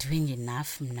was just doing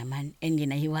enough, man,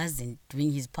 and he wasn't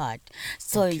doing his part,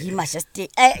 so he must just stay.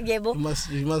 You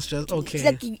must just okay.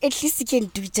 Like, at least he can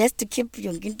do just to keep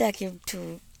your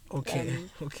to.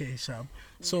 Okay, sharp.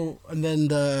 So and then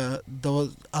the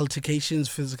altercations,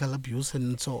 physical abuse,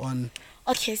 and so on.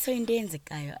 Okay, so in the end,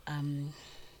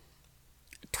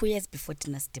 2 years before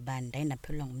thina sidibana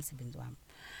ndayinaphelwa ngumsebenzi wami.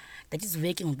 That is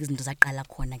working on izinto zaqala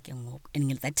khona ke ngoku, and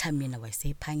ngel time mina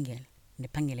wayesephangela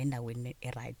ndiphangela endaweni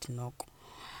right noko.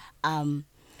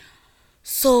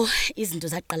 So izinto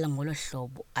zaqala ngolo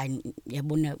hlobo,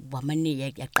 yabona wamane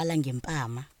yaqala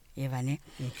ngempama, yevane.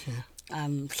 Okay.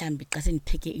 Mhlambi xa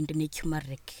sendipheke into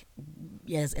ne-turmeric,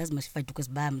 yazi masifade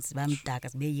bamdaka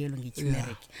sibe yellow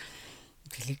nge-turmeric,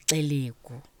 vele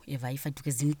ixeleko eva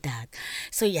ifaduke zimdaka.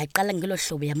 So yaqala ngelo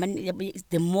hlobo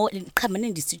the more qhamane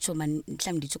ndisitsho man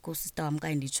mhlawumbi nditsho ku-sister wam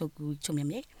okanye nditsho kutshomi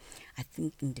yam, I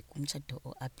think ndikumtshato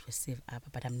o-abusive apha,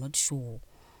 but I'm not sure,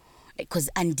 because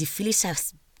I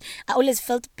always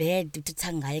felt bad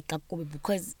uthetha ngaye kakubi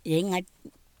because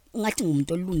ngathi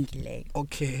ngumuntu olungileyo.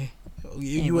 Okay.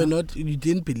 You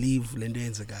didn't believe lento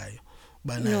yenzekayo,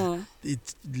 but No.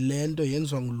 it's lento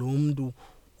yenzwa ngulo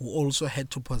who also had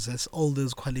to possess all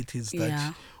those qualities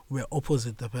that were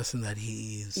opposite the person that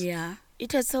he is. Yeah,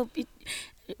 it was so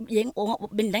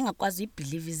bendangakwazi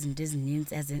believe izinto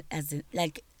ezininzi as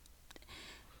like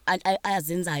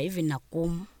azenzayo even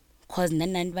nakum, because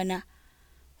nanibana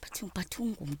but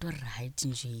ungumntu right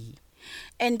nje,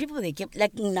 and people they kept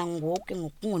like nangoku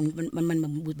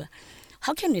ngoku,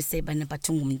 how can you say bana but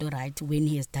ungumntu right when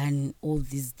he has done all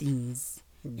these things?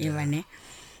 Yeah.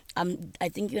 I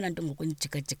think yona nto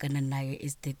ngokundijikajikana naye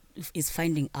is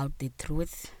finding out the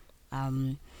truth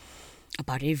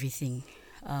about everything.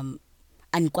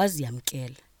 Andikwazi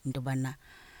yamkela into bana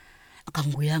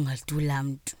akanguyanga tu laa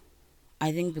mntu.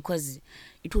 I think because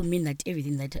it would mean that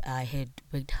everything that I had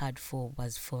worked hard for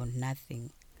was for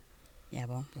nothing.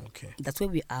 Yeah, Okay. that's where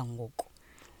we are ngoku.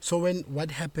 So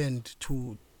what happened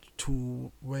to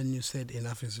when you said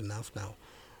enough is enough now?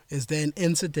 Is there an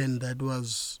incident that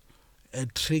was a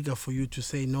trigger for you to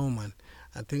say, no man,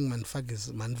 I think man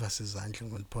versus Angel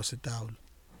going to pass it down?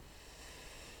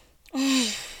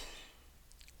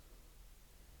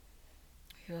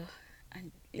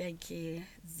 And like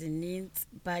zininzi,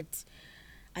 but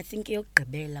I think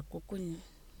eyokugqibela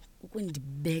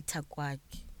kukundibetha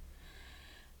kwakhe.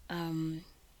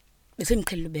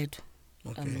 Besendiqhelile ubethwa.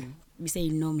 Okay.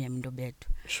 Biseyinom yam into obethwa.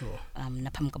 Sure.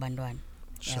 Naphambi kwabantwana.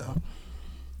 Sure. Yabo.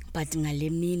 But ngale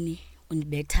mini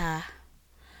undibetha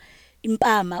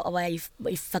impama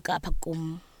awayifaka apha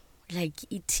kum, like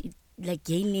it like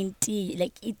yayinenti,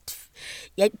 like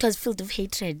it was filled of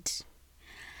hatred.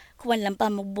 Kuba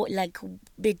lampama like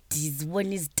ubedizi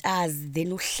ubona izitars,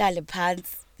 then uhlale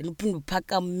phansi, then uphinde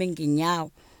uphakame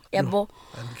ngenyawo. Yabo.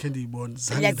 Andikhe ndiyibone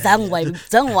zange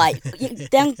wayi.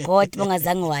 Thank God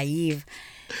bangazange wayiva.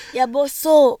 Yabo,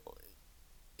 so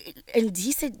and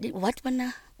he said what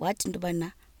into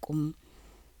bana kum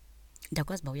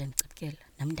ndakwazi ba uyandicapukela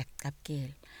nami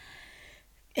ndakicapukela,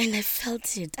 and I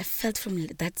felt from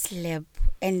that slap,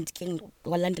 and ke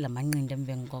walandela amanqindi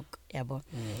emveni koko, yabo.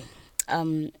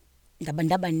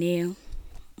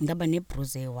 Ndaba ne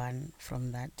bruise one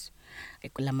from that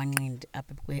kulamanqindi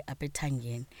apha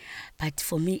ethangeni, but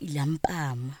for me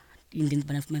ilampama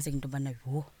indibana fumaniseka into bana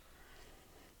yho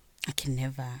I can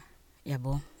never,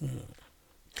 yabo.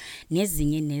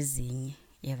 Nezinye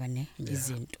yevane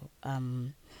izinto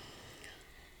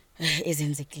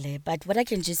ezenzekile. But what I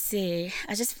can just say,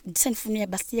 I just sendifuna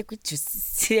basiye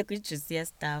kwi-juicy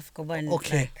stuff.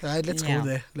 Okay, right,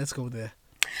 let's go there.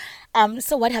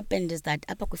 So what happened is that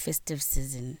apha kwi-festive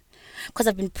season, because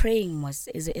I've been praying,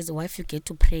 as a wife you get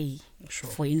to pray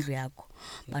for indlu yakho.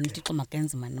 Bani uThixo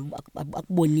makenze man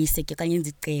akubonise ke kanye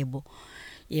enze icebo.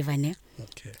 Yevane.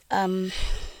 Okay.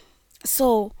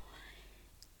 So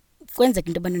kwenzeka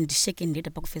into yobana ndisheke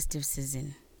ndedwa apha kwi-festive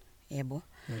season. Yebo.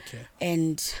 Okay.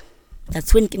 And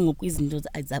that's when ke ngoku izinto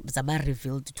zaba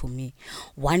revealed to me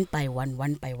one by one.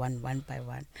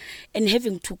 And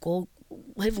having to go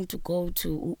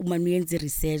to uyenze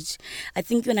research, I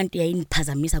think yona nto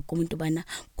yayindiphazamisa kum into yobana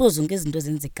kuzo zonke izinto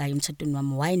zenzekayo emtshatweni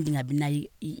wam why ndingabi nayo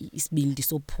isibindi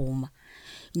sophuma.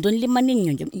 Yintoni le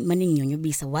mane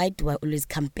inyonyobisa? Why do I always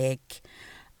come back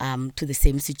to the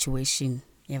same situation?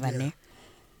 Yevane.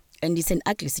 And it's an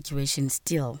ugly situation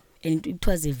still. And it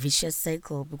was a vicious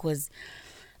cycle because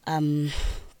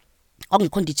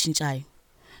akungekho nditshintshayo.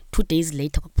 2 days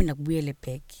later kwaphinda kubuyele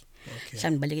back. Okay.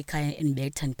 Mhlawumbi ndibaleka ekhaya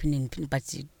endibetha ndiphinde but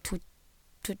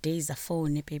 2 days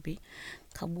afone baby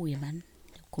khabuye man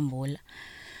ndikhumbula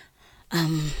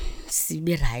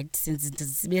sibe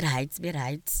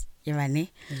right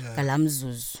yevane ngala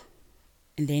mzuzu.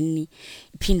 And then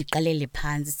iphinde iqalele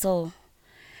phansi. So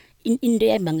into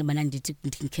eyayibangela ndithi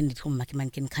ndikhe ndithi umakhe man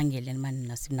ke ndikhangele man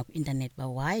nasibina ku-internet ba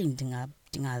why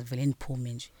ndingavele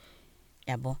ndiphume nje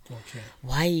yabo. Okay.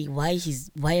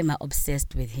 Why am I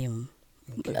obsessed with him?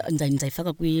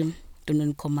 Ndizayifaka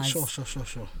kwi-tonton commas.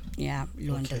 Sure. Yeah,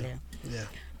 loo nto leyo. Yeah.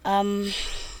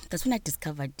 That's when I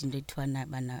discovered into ethiwa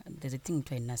bana there's a thing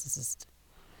to a narcissist.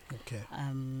 Okay.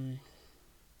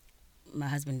 My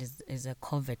husband is a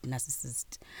covert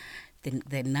narcissist.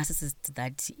 The narcissist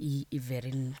that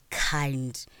very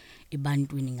kind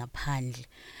ebantwini ngaphandle.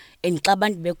 And xa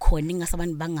abantu bekhona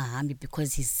ingasabantu bangahambi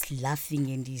because he's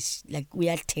laughing and he's like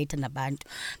uyathetha nabantu,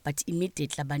 but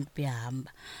immediately abantu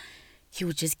behamba he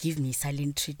would just give me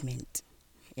silent treatment.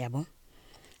 Yabo.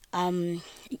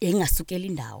 Engasukeli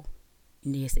indawo.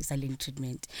 Yes, silent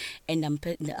treatment. And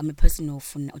I'm a person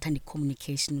ofuna uthanda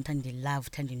communication, uthanda love,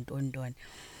 uthanda intondona.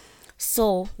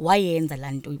 So wayenza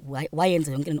lanto,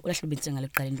 wayenza yonke into olahlobenzisa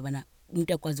ngaleqala into bana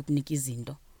umuntu akwazi ukunika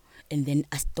izinto and then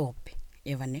I stop.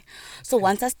 Evane. So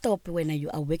once I stop, when you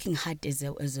are working hard as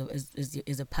a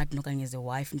partner okanye as a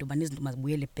wife, into bana izinto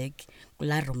mazibuyele back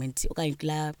kula romantic okanye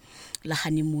kula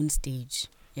honeymoon stage.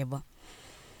 Yebo.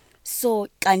 So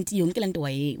kanti yonke lento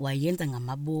wayenza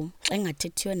ngamabo xa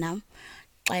engathethiyo nam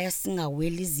xa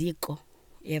singaweli iziko.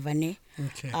 Yevane.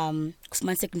 Okay.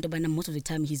 Kufumaniseka into bana most of the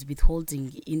time he's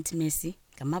withholding intimacy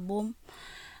ngamabom.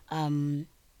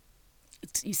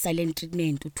 Silent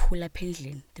treatment uthula apha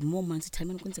endlini. The moment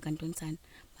time kwenzeka ntoni sana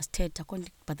masithetha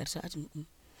konke kubhadarisa athi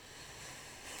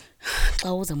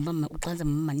xa uza ngibamba uxanza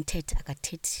mama nithethe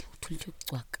akathethi uthula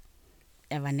ucwaka.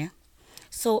 Yevane.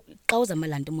 So xa uzama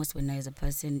lanto most when as a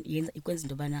person yenza ikwenza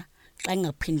into bana xa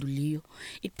ingaphenduliyo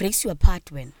it breaks you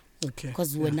apart when. Okay.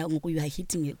 Because when you are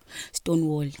hitting a stone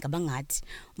wall ngabangathi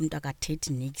umuntu akathethi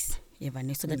nix.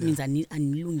 Yevane. So that means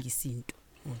anilungisi into.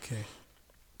 Okay.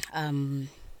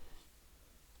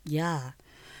 Yeah,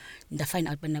 and I find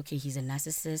out when okay he's a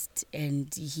narcissist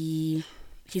and he's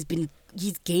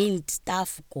gained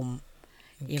stuff kum.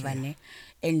 Yevane.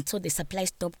 And so the supply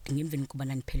stopped even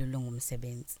kubana niphelelwe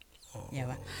ngumsebenzi.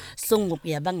 Yaba. So ngoku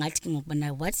yabangathi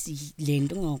ngokubana what le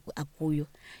nto ngoku akuyo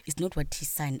is not what he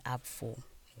signed up for.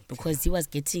 Because he was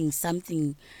getting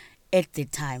something at the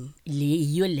time.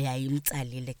 Yiyo le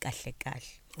ayimtsalile kahle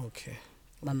kahle. Okay.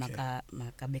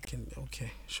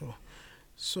 Okay, sure.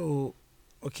 So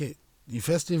okay, the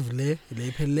festival le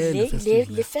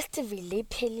festival le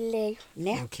phelileyo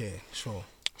ne. Okay, sure.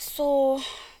 So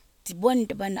ndibona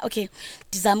into bana okay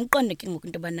ndizamqonda ke ngoku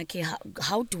into bana ke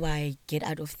how do I get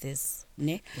out of this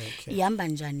ne. Ihamba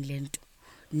njani lento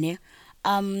ne.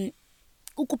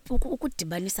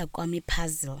 Ukudibanisa kwami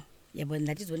puzzle. Yabo,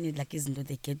 that is when like izinto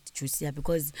they get juicier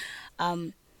because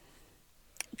xana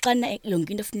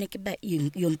yonke into funeka ba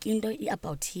yonke into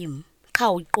about him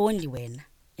xa uqondi wena.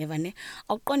 Yevane.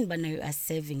 Awuqondi bana you are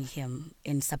serving him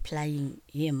and supplying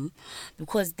him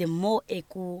because the more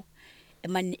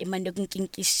emane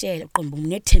kunkinkishela uqondo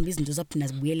unethemba izinto zophinda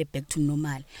zibuyele back to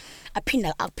normal.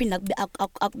 Aphinda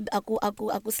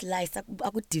aku slice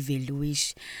aku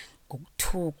devaluish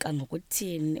ngokuthuka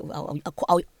ngokuthini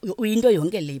uyinto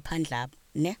yonke le iphandla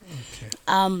ne.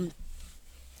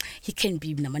 He can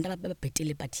be nabantu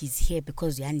ababhetele but he's here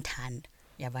because uyandithanda.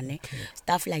 Yavane.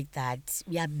 Stuff like that.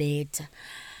 We are better.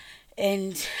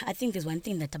 And I think there's one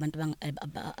thing that abantu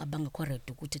abangakho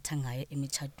ready ukuthetha ngayo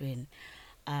emitshatweni.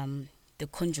 the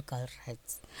conjugal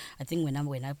rights. I think when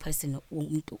a person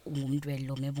umuntu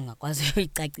welo maybe ungakwazi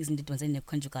uyicacisa into edibene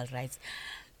ne-conjugal rights,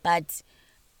 but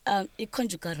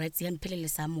i-conjugal rights iyandiphelele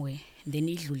somewhere then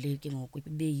idlule ke ngoku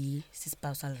ibe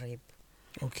yi-spousal rape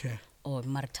okay or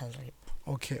marital rape.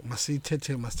 Okay,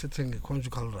 masithethe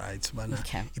nge-conjugal rights bana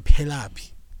Okay. iphela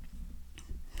phi?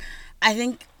 I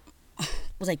think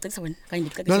uzayicacisa wena kanye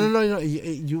ndicacisa. No,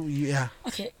 you yeah.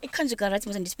 Okay, i-conjugal rights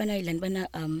mase ndisibana ilanto bana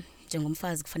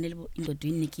njengomfazi kufanele indoda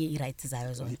uyinike ii-rights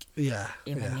zayo zonke. Yeah.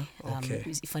 Okay.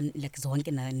 Ifan like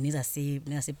zonke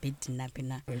nezasebhedini naphi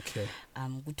na. Okay.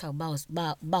 Kuthiwa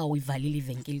ba uyivalile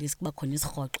ivenkile kuba khona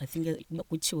isirhoxo. I think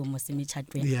kutshiwo mos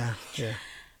emitshatweni. Yeah.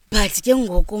 But ke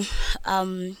ngoku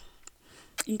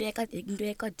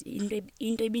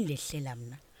into ebindehlela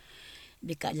mna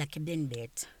like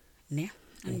bendibetha ne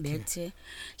andibethe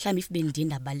mhlawumbi if bendiye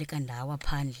ndabaleka ndawa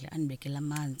phandle andibekela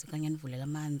amanzi okanye andivulela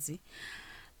amanzi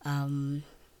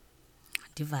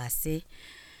ndivase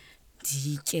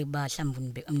nditye uba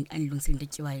mhlawumbi andilungisele into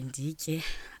etyiwayo nditye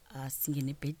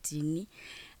singene ebhedini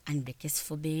andibeke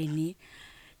esifubeni,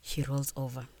 he rolls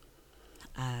over.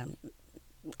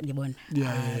 Ndibona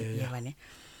yabane.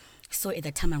 So at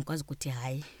that time angikwazi ukuthi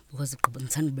hayi because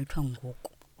ndithanda ubethwa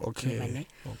ngoku. Okay.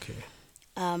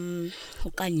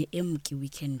 Okanye emki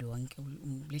weekend wonke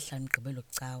lihlanu gqibelo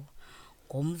cawa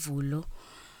ngomvulo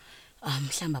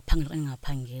mhlamba aphangela okanye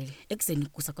ngaphangeli ekuzeni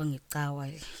kusa kwangecawa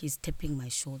he's tapping my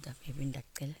shoulder baby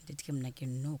ndacela ndithi ke mna ke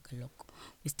no kaloko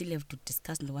we still have to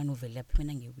discuss into one ovele apha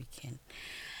mina nge-weekend.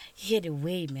 He had a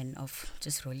way man of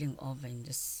just rolling over and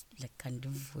just like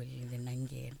kandivule then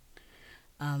angena.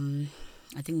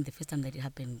 I think the first time that it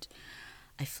happened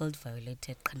I felt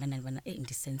violated qandana ndibana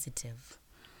insensitive.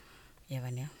 Yeah.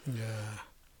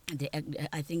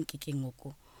 I think ke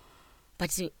ngoku but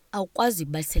awukwazi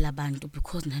ubalisela abantu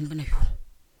because ndibona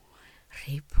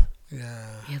rape.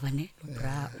 Yabane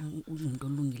bra umuntu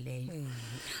olungileyo.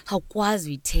 Awukwazi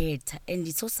uyithetha and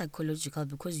it's so psychological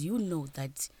because you know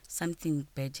that something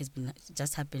bad has been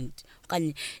just happened.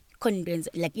 Kanye khona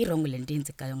like i-wrong lento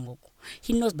yenzekayo ngoku.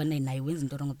 He knows bana naye wenza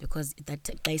into wrong because that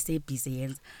xa isebhizi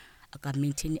yenza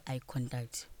aka-maintain eye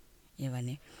contact.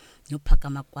 Yabane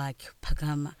nophakama kwakhe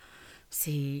phakama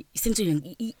since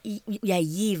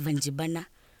uyayiva nje bana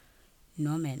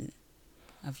no man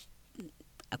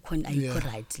ayikho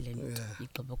right le nto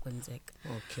igqiba kwenzeka.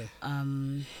 Okay.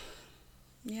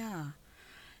 Yeah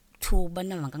to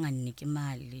bana banganganiki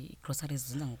imali groceries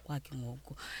zenza ngokwakhe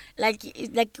ngoku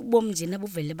like bom nje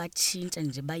nabuvele batshintsha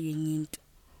nje bayenye into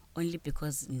only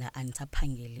because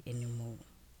andisaphangeli anymore.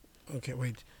 Okay,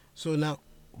 wait. So now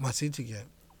masithi ke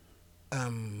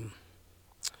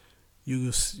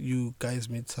you guys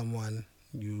meet someone,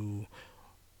 you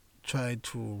try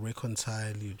to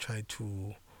reconcile, you try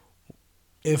to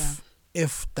if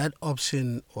that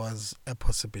option was a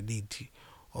possibility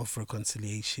of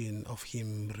reconciliation, of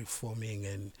him reforming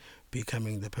and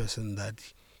becoming the person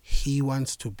that he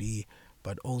wants to be,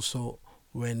 but also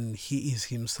when he is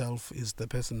himself is the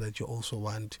person that you also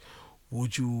want,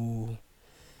 would you?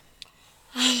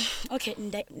 Okay,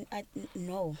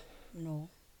 no,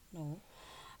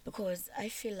 because I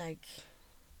feel like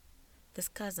the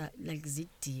scars are like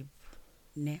deep,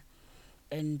 ne,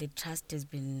 and the trust has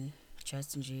been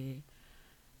just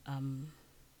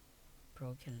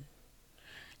broken.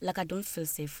 Like I don't feel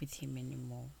safe with him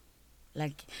anymore.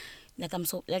 Like I'm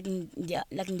so like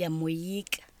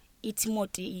ndiyamoyika ithi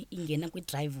imoto ingena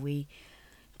kwi-driveway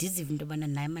ndiziva into yobana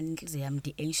naye mani intliziyo yam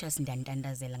ndi-anxious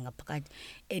ndiyandandazela ngaphakathi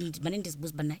and mane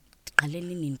ndizibuza ubana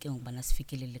ndiqaleni nini ke ngokubana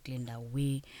sifikelele kule ndawo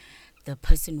where the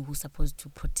person who's supposed to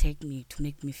protect me, to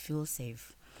make me feel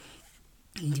safe,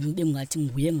 ndimbe ngathi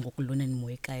nguye ngokulona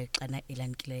ndimoyikayo xana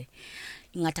elankileyo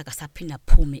ingathi akasaphinda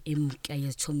aphume emka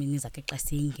yezithomini zakhe xa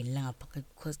seyingenela ngaphakathi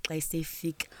because xa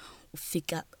isefika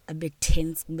ufika abe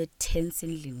tense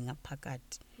endlini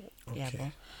ngaphakathi.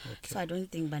 Yabo. So I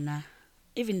don't think bana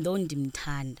even though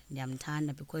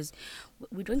ndiyamthanda because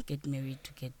we don't get married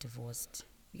to get divorced.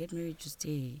 We get married to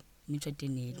stay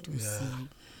emitshatweni yethu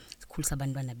sikhulisa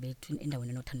abantwana bethu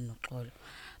endaweni enothando noxolo,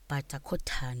 but akho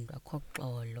thando akho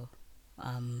xolo.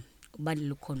 Ubani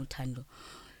lukhona uthando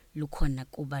lukhona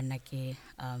kubana ke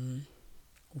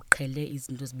uqhele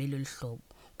izinto zibele lihlobo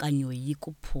kanye uyika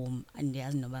uphuma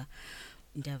andiyazi noba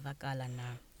ndiyavakala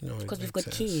na because we've got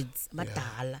kids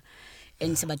badala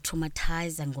and siba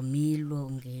traumatize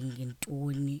ngomilo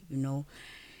ngentoni, you know,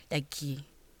 like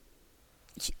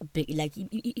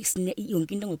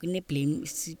yonke into ngoku ine-blame,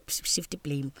 shift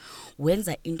blame.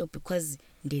 Wenza into because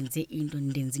ndenze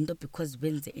into because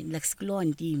wenze like sikuloo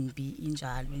nto imbi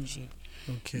injalo nje.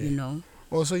 Okay. You know.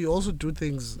 Also, you also do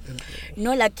things.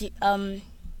 No, like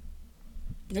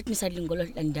not necessarily ngolo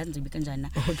andiyazi nje kanjani.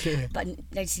 Okay. But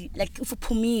like if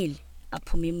uphumile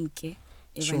aphume mke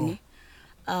Sure.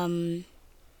 evane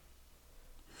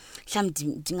mhlawumbi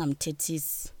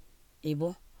ndingamthethisi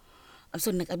yebo.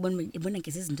 So ibona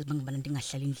ke izinto bangabana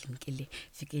ndingahlali endlini ke le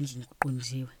fike endlini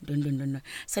kuqonjiwe no.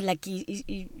 So like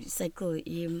cycle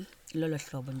lolo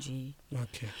hlobo nje.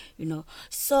 Okay. You know,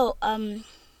 so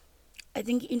I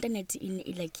think internet in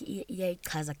like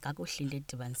iyayichaza kakuhle into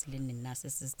edibanisile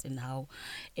ne-narcissist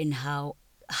and how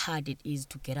hard it is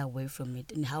to get away from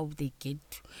it and how they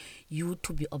get you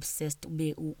to be obsessed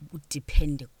ube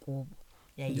udepende kubo.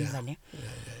 Yayiva ne.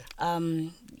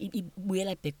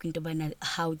 Ibuyela back into bana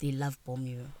how they love bomb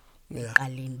you.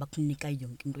 Qaleni bakunika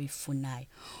yonke into oyifunayo.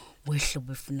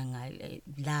 Wehlobo efuna ngayo,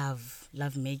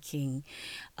 love making,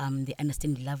 they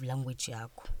understand the love language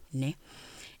yakho ne.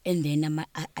 And then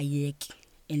ayeki,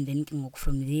 and then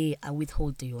from there I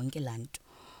withhold yonke lanto.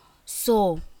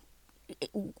 So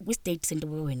we state sento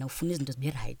wena ufuna izinto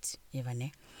zibe right yeva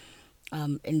ne.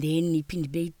 And then iphinde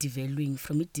be devaluing,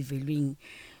 from it devaluing,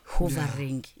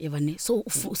 hovering yeva ne. So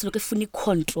usuke ufuna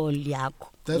control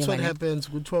yakho. That's what happens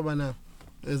kuthiwa bana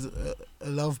is a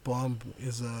love bomb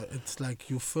is it's like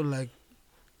you feel like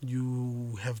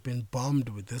you have been bombed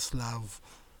with this love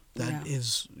that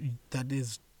is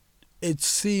it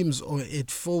seems or it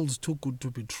feels too good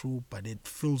to be true, but it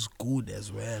feels good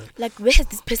as well. Like, where has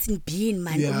this person been,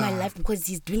 man, in my life? Because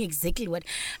he's doing exactly what...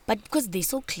 But because they're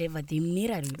so clever, they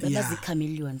mirror it. That's the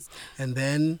chameleons. And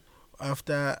then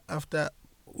after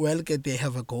well, they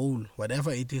have a goal.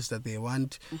 Whatever it is that they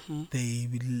want, they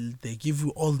give you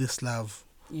all this love.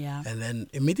 Yeah. And then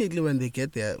immediately when they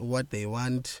get what they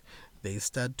want, they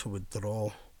start to withdraw.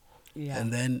 Yeah.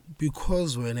 And then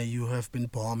because when you have been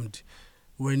bombed,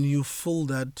 when you feel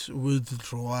that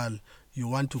withdrawal, you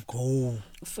want to go.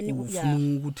 Because you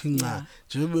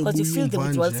feel the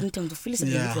withdrawal symptoms. You feel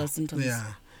the withdrawal symptoms.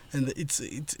 Yeah. And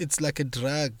it's like a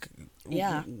drug.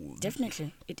 Yeah,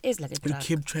 definitely. It is like a drug. You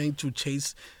keep trying to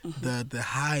chase the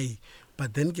high,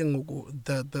 but then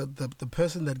the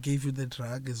person that gave you the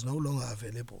drug is no longer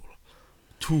available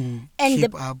to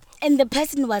keep up. And the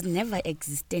person was never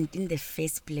existent in the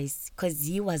first place because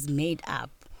he was made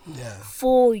up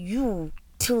for you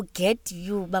to get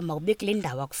you.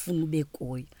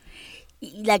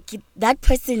 Like that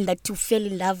person that you fell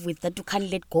in love with, that you can't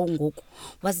let go,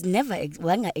 was never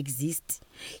exist.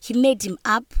 He made him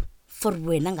up for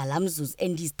wena ngalamzuzu,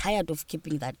 and he's tired of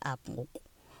keeping that up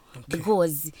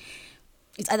because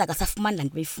it's either kasafumana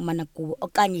nto beyifumana kuwo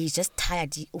okanye he's just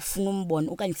tired ufuna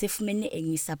umbona okanye sefumene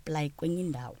enye supply kwenye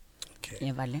indawo.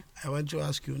 Okay. I want to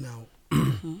ask you now,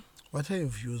 what are your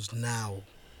views now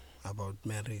about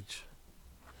marriage?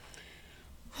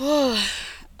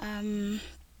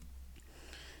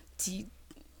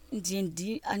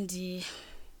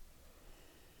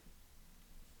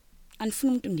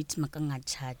 Andifuna umuntu ndithi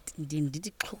makangachati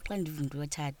ndithi xhoxa ndivundu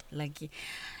wachata like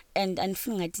and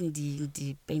andifuna ngathi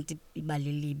ndipaint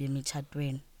ibalelibe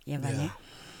emitshatweni yabane.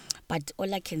 But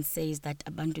all I can say is that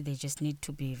abantu, they just need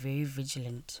to be very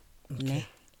vigilant. Okay.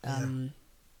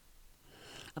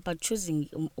 About choosing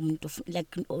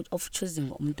of choosing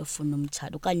umuntu ofuna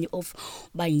umtshato okanye of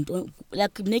ba into,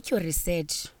 like make your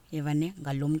research yabane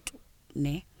ngalomntu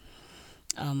ne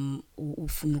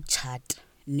ufuna ukutshata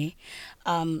ne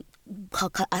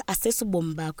assess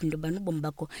ubomi bakho into bani ubomi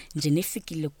bakho nje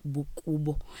nefikile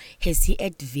kubo, has he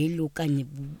add value kanye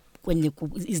kwenye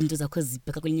izinto zakho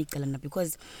zibheka kwenye icala na,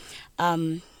 because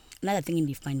another thing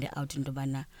you find out into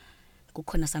bana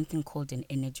kukhona something called an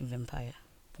energy vampire,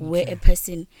 where a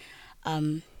person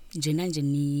njena nje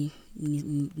ni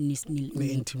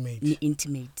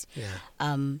intimate.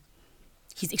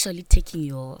 He's actually taking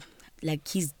your, like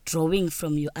he's drawing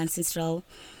from your ancestral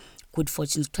good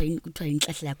fortunes kuthiwa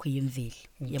inhlahla yakho yemveli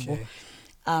yabo.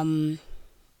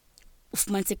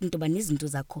 Ufumaniseke into bani izinto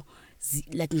zakho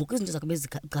like ngoku izinto zakho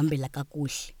bezigambela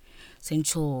kakuhle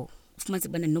sentsho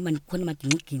ufumaniseke bana noma khona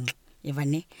amagingxigingxi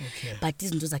yevane, but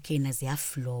izinto zakhe yena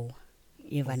ziyaflow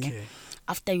yevane.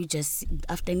 After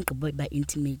ingqibo ba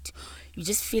intimate, you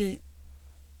just feel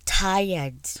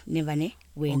tired nevane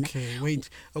wena.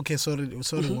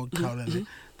 Sorry.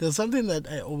 There's something that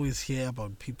I always hear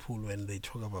about people when they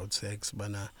talk about sex,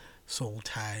 bana soul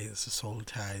ties.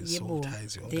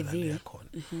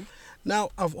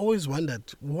 Now I've always wondered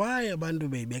why abantu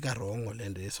beyibeka wrong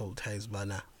olende soul ties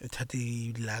bana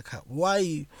ethathi laka.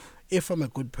 Why, if I'm a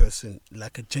good person,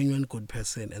 like a genuine good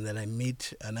person, and then I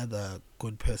meet another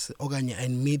good person, or I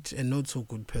meet a not so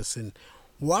good person,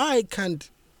 why can't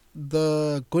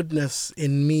the goodness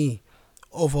in me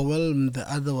overwhelm the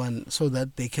other one so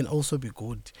that they can also be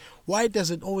good? Why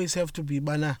does it always have to be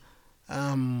bana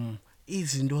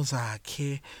izinto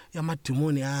zakhe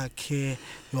yamademoni akhe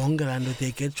yonke lando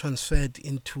they get transferred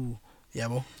into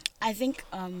yabo. I think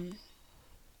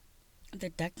the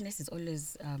darkness is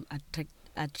always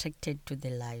attracted to the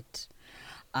light.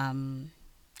 And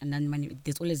then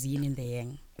there's always yin and the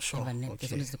yang. Sure.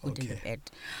 There's always the good and the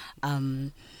bad.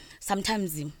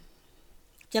 Sometimes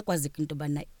kuyakwazeka into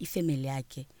bana ifamily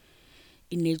yakhe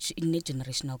ine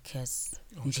generational curse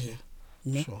nje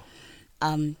ne Sure.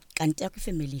 kanti yakho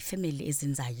family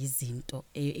ezenzayo izinto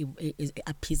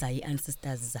aphiza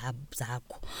i-ancestors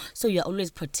zakho, so you are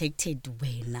always protected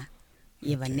wena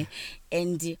yevane.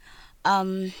 And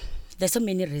there's so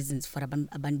many reasons for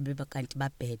abantu beba kanti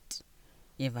ba bad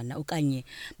yevana okanye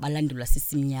balandulwa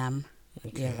sisimnyama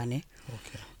yevane.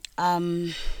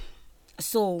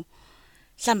 So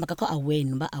hlamba kakho aware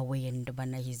noba aware into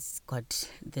bana he's got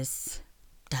this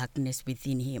darkness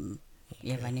within him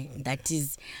yevane, that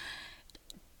is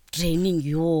draining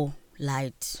your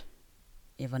light,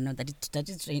 yevana, that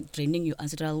is draining your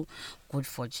ancestral good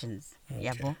fortunes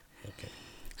yabo.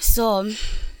 So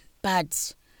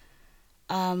but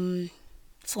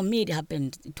for me it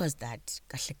happened, it was that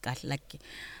kahle like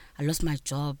I lost my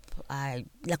job, I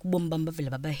like bombamba vele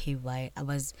baba haywire, I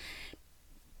was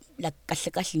like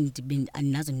kahle ndibindi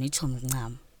anazo necho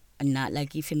mncam, and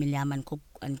like ifamily yami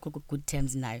and good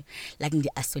terms now, like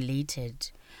the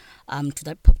isolated to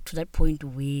that point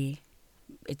where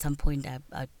at some point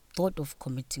I thought of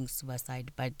committing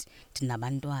suicide, but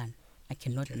tinabantwana I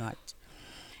cannot not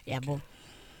yabo.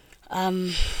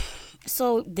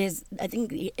 So there's, I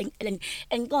think,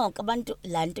 and go abantu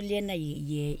lanto lena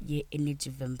ye energy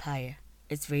vampire.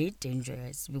 It's very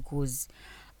dangerous because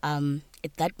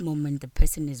at that moment the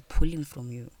person is pulling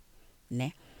from you,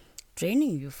 ne,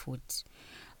 draining your food.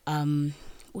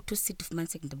 Uto sit of man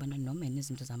second bana no man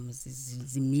isn't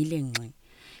zimile ngqi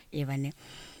yevane.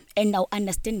 And I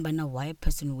understand bana why a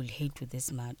person will hate you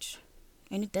this much,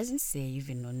 and it doesn't say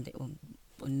even on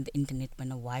the internet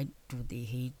bana why do they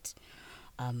hate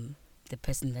the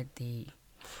person that they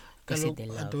say they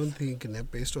love. I don't think,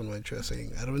 based on what you're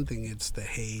saying, I don't think it's the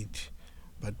hate,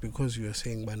 but because you're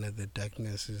saying bana the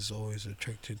darkness is always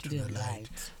attracted to the light,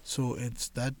 so it's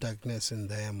that darkness in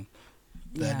them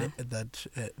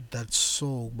that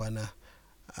so bana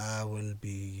I will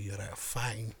be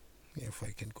fine if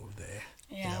I can go there.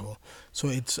 Yeah. So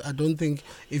it's, I don't think,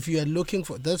 if you are looking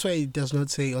for, that's why it does not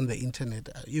say on the internet,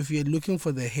 if you're looking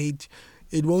for the hate,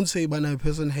 it won't say bana a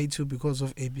person hates you because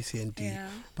of A, B, C, and D,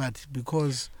 but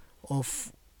because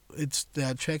of it's the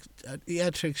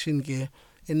attraction ke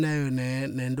inayo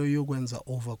nento yokwenza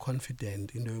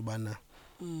overconfident into yobana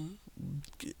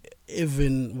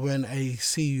even when I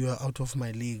see you are out of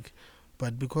my league,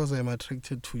 but because I'm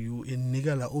attracted to you, in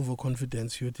nigala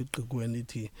overconfidence you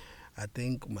I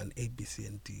think man A, B, C,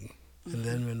 and D. And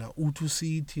then when I utu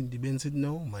see it in the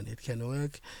no man it can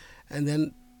work, and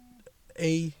then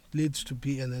A leads to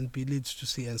B, and then B leads to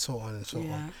C, and so on and so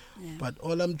on. Yeah. But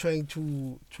all I'm trying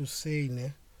to say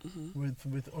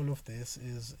with all of this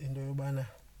is in the Urbana.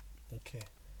 Okay.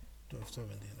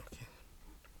 12:17. Okay.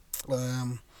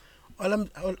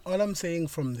 All I'm saying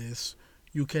from this,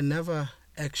 you can never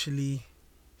actually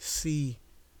see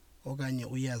okanye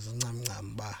uyazi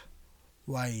ncam ba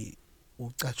why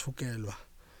ucatshukelwa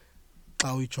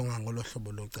xa uyijonga ngolo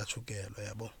hlobo locatshukelwa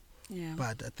yabo.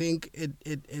 But I think it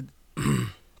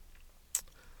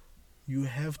you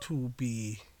have to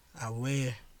be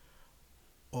aware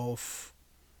of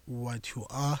what you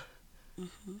are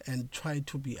and try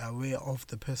to be aware of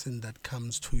the person that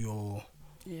comes to your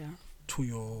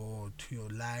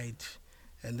light,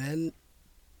 and then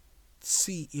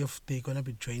see if they're gonna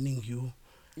be draining you.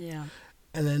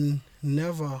 And then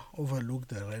never overlook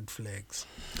the red flags.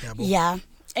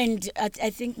 And I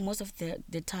think most of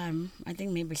the time, I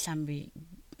think maybe Shambi,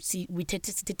 see, we tell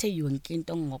you in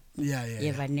Kintong,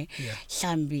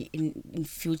 Shambi in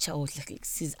future or like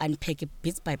unpack it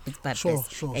bit by bit. Sure,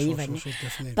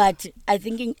 definitely. But I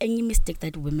think any mistake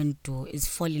that women do is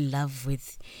fall in love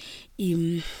with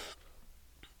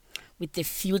the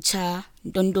future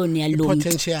potential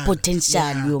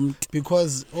yomuntu,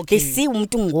 because they see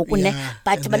umuntu ngoku ne,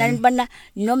 but bana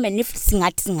no man if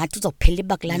singathi uzophela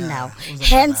ibakula ndawo,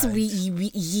 hence we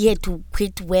here to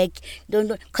quit work, don't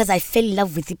because I fell in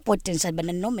love with the potential, but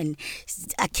no man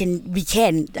we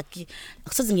can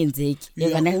akusozingenzeki.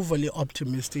 You are overly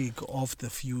optimistic of the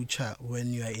future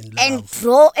when you are in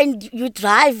love, and you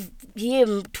drive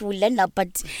him to land up,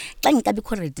 but xa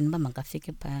ngikabikho ready niba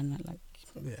makafike phana, like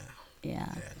I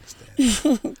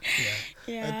understand.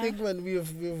 I think when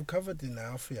we've covered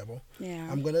enough,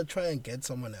 I'm gonna try and get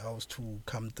someone else to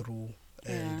come through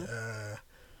and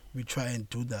we try and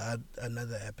do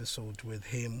another episode with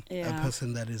him, a Yeah.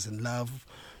 person that is in love,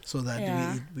 so that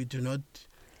Yeah. we do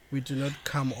not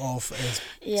come off as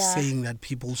Yeah. saying that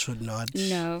people should not.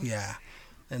 No. Yeah.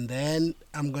 And then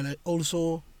I'm gonna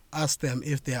also ask them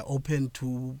if they are open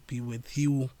to be with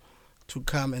you, to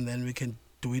come, and then we can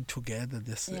do it together.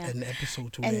 This Yeah. an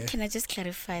episode And where. can I just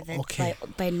clarify that Okay.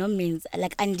 by no means,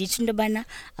 like, anditsho into yobana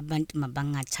abantu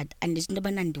mabangatshati, anditsho into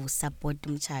yobana ndiwusapota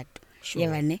umtshato. Sure,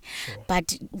 Yevane, sure.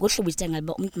 but ngohlobo ithetha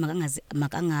ngalo uba umntu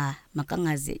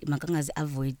makangazi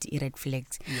avoid i-red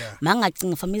flags. Yeah.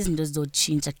 Makangacinga fama izinto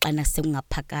zizotshintsha xana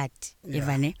sekungaphakathi. Yeah,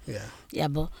 Yevane? yeah.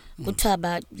 Yabo, kuthiwa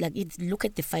ba, like, look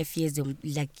at the 5 years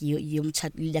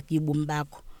yomtshato, like yobomi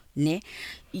bakho, ne,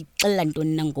 ixelela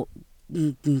ntoni na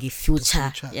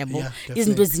nge-future, future, yabo, yeah,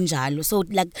 izinto definitely. ezinjalo. So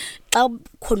like xa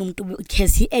khona umuntu,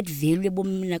 has he add value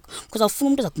ebomini lakho, because awufuna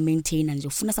umuntu oza kumaintaina nje,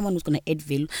 ufuna someone who's gonna add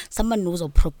value, someone who's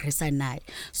progressa naye.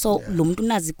 So lo muntu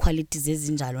unazi ii-qualities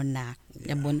ezinjalo na,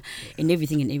 yabona, and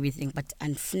everything, but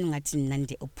andifuni ngathi mna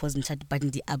ndi-oppose umtshato, but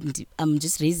I'm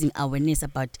just raising awareness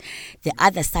about the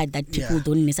other side that people Yeah.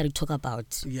 don't necessarily talk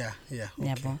about. Yeah. Okay.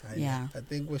 Yabo, yeah. I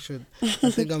think we should.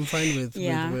 I think I'm fine with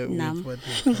Yeah, with nam. what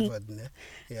we've covered. Ne?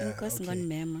 Yeah. Inkosi Okay.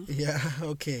 ngonimema. Yeah.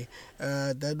 Okay.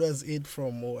 That was it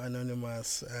from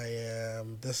Anonymous.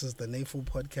 This is the Nayful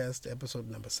Podcast, episode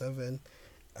number 7.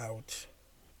 Out.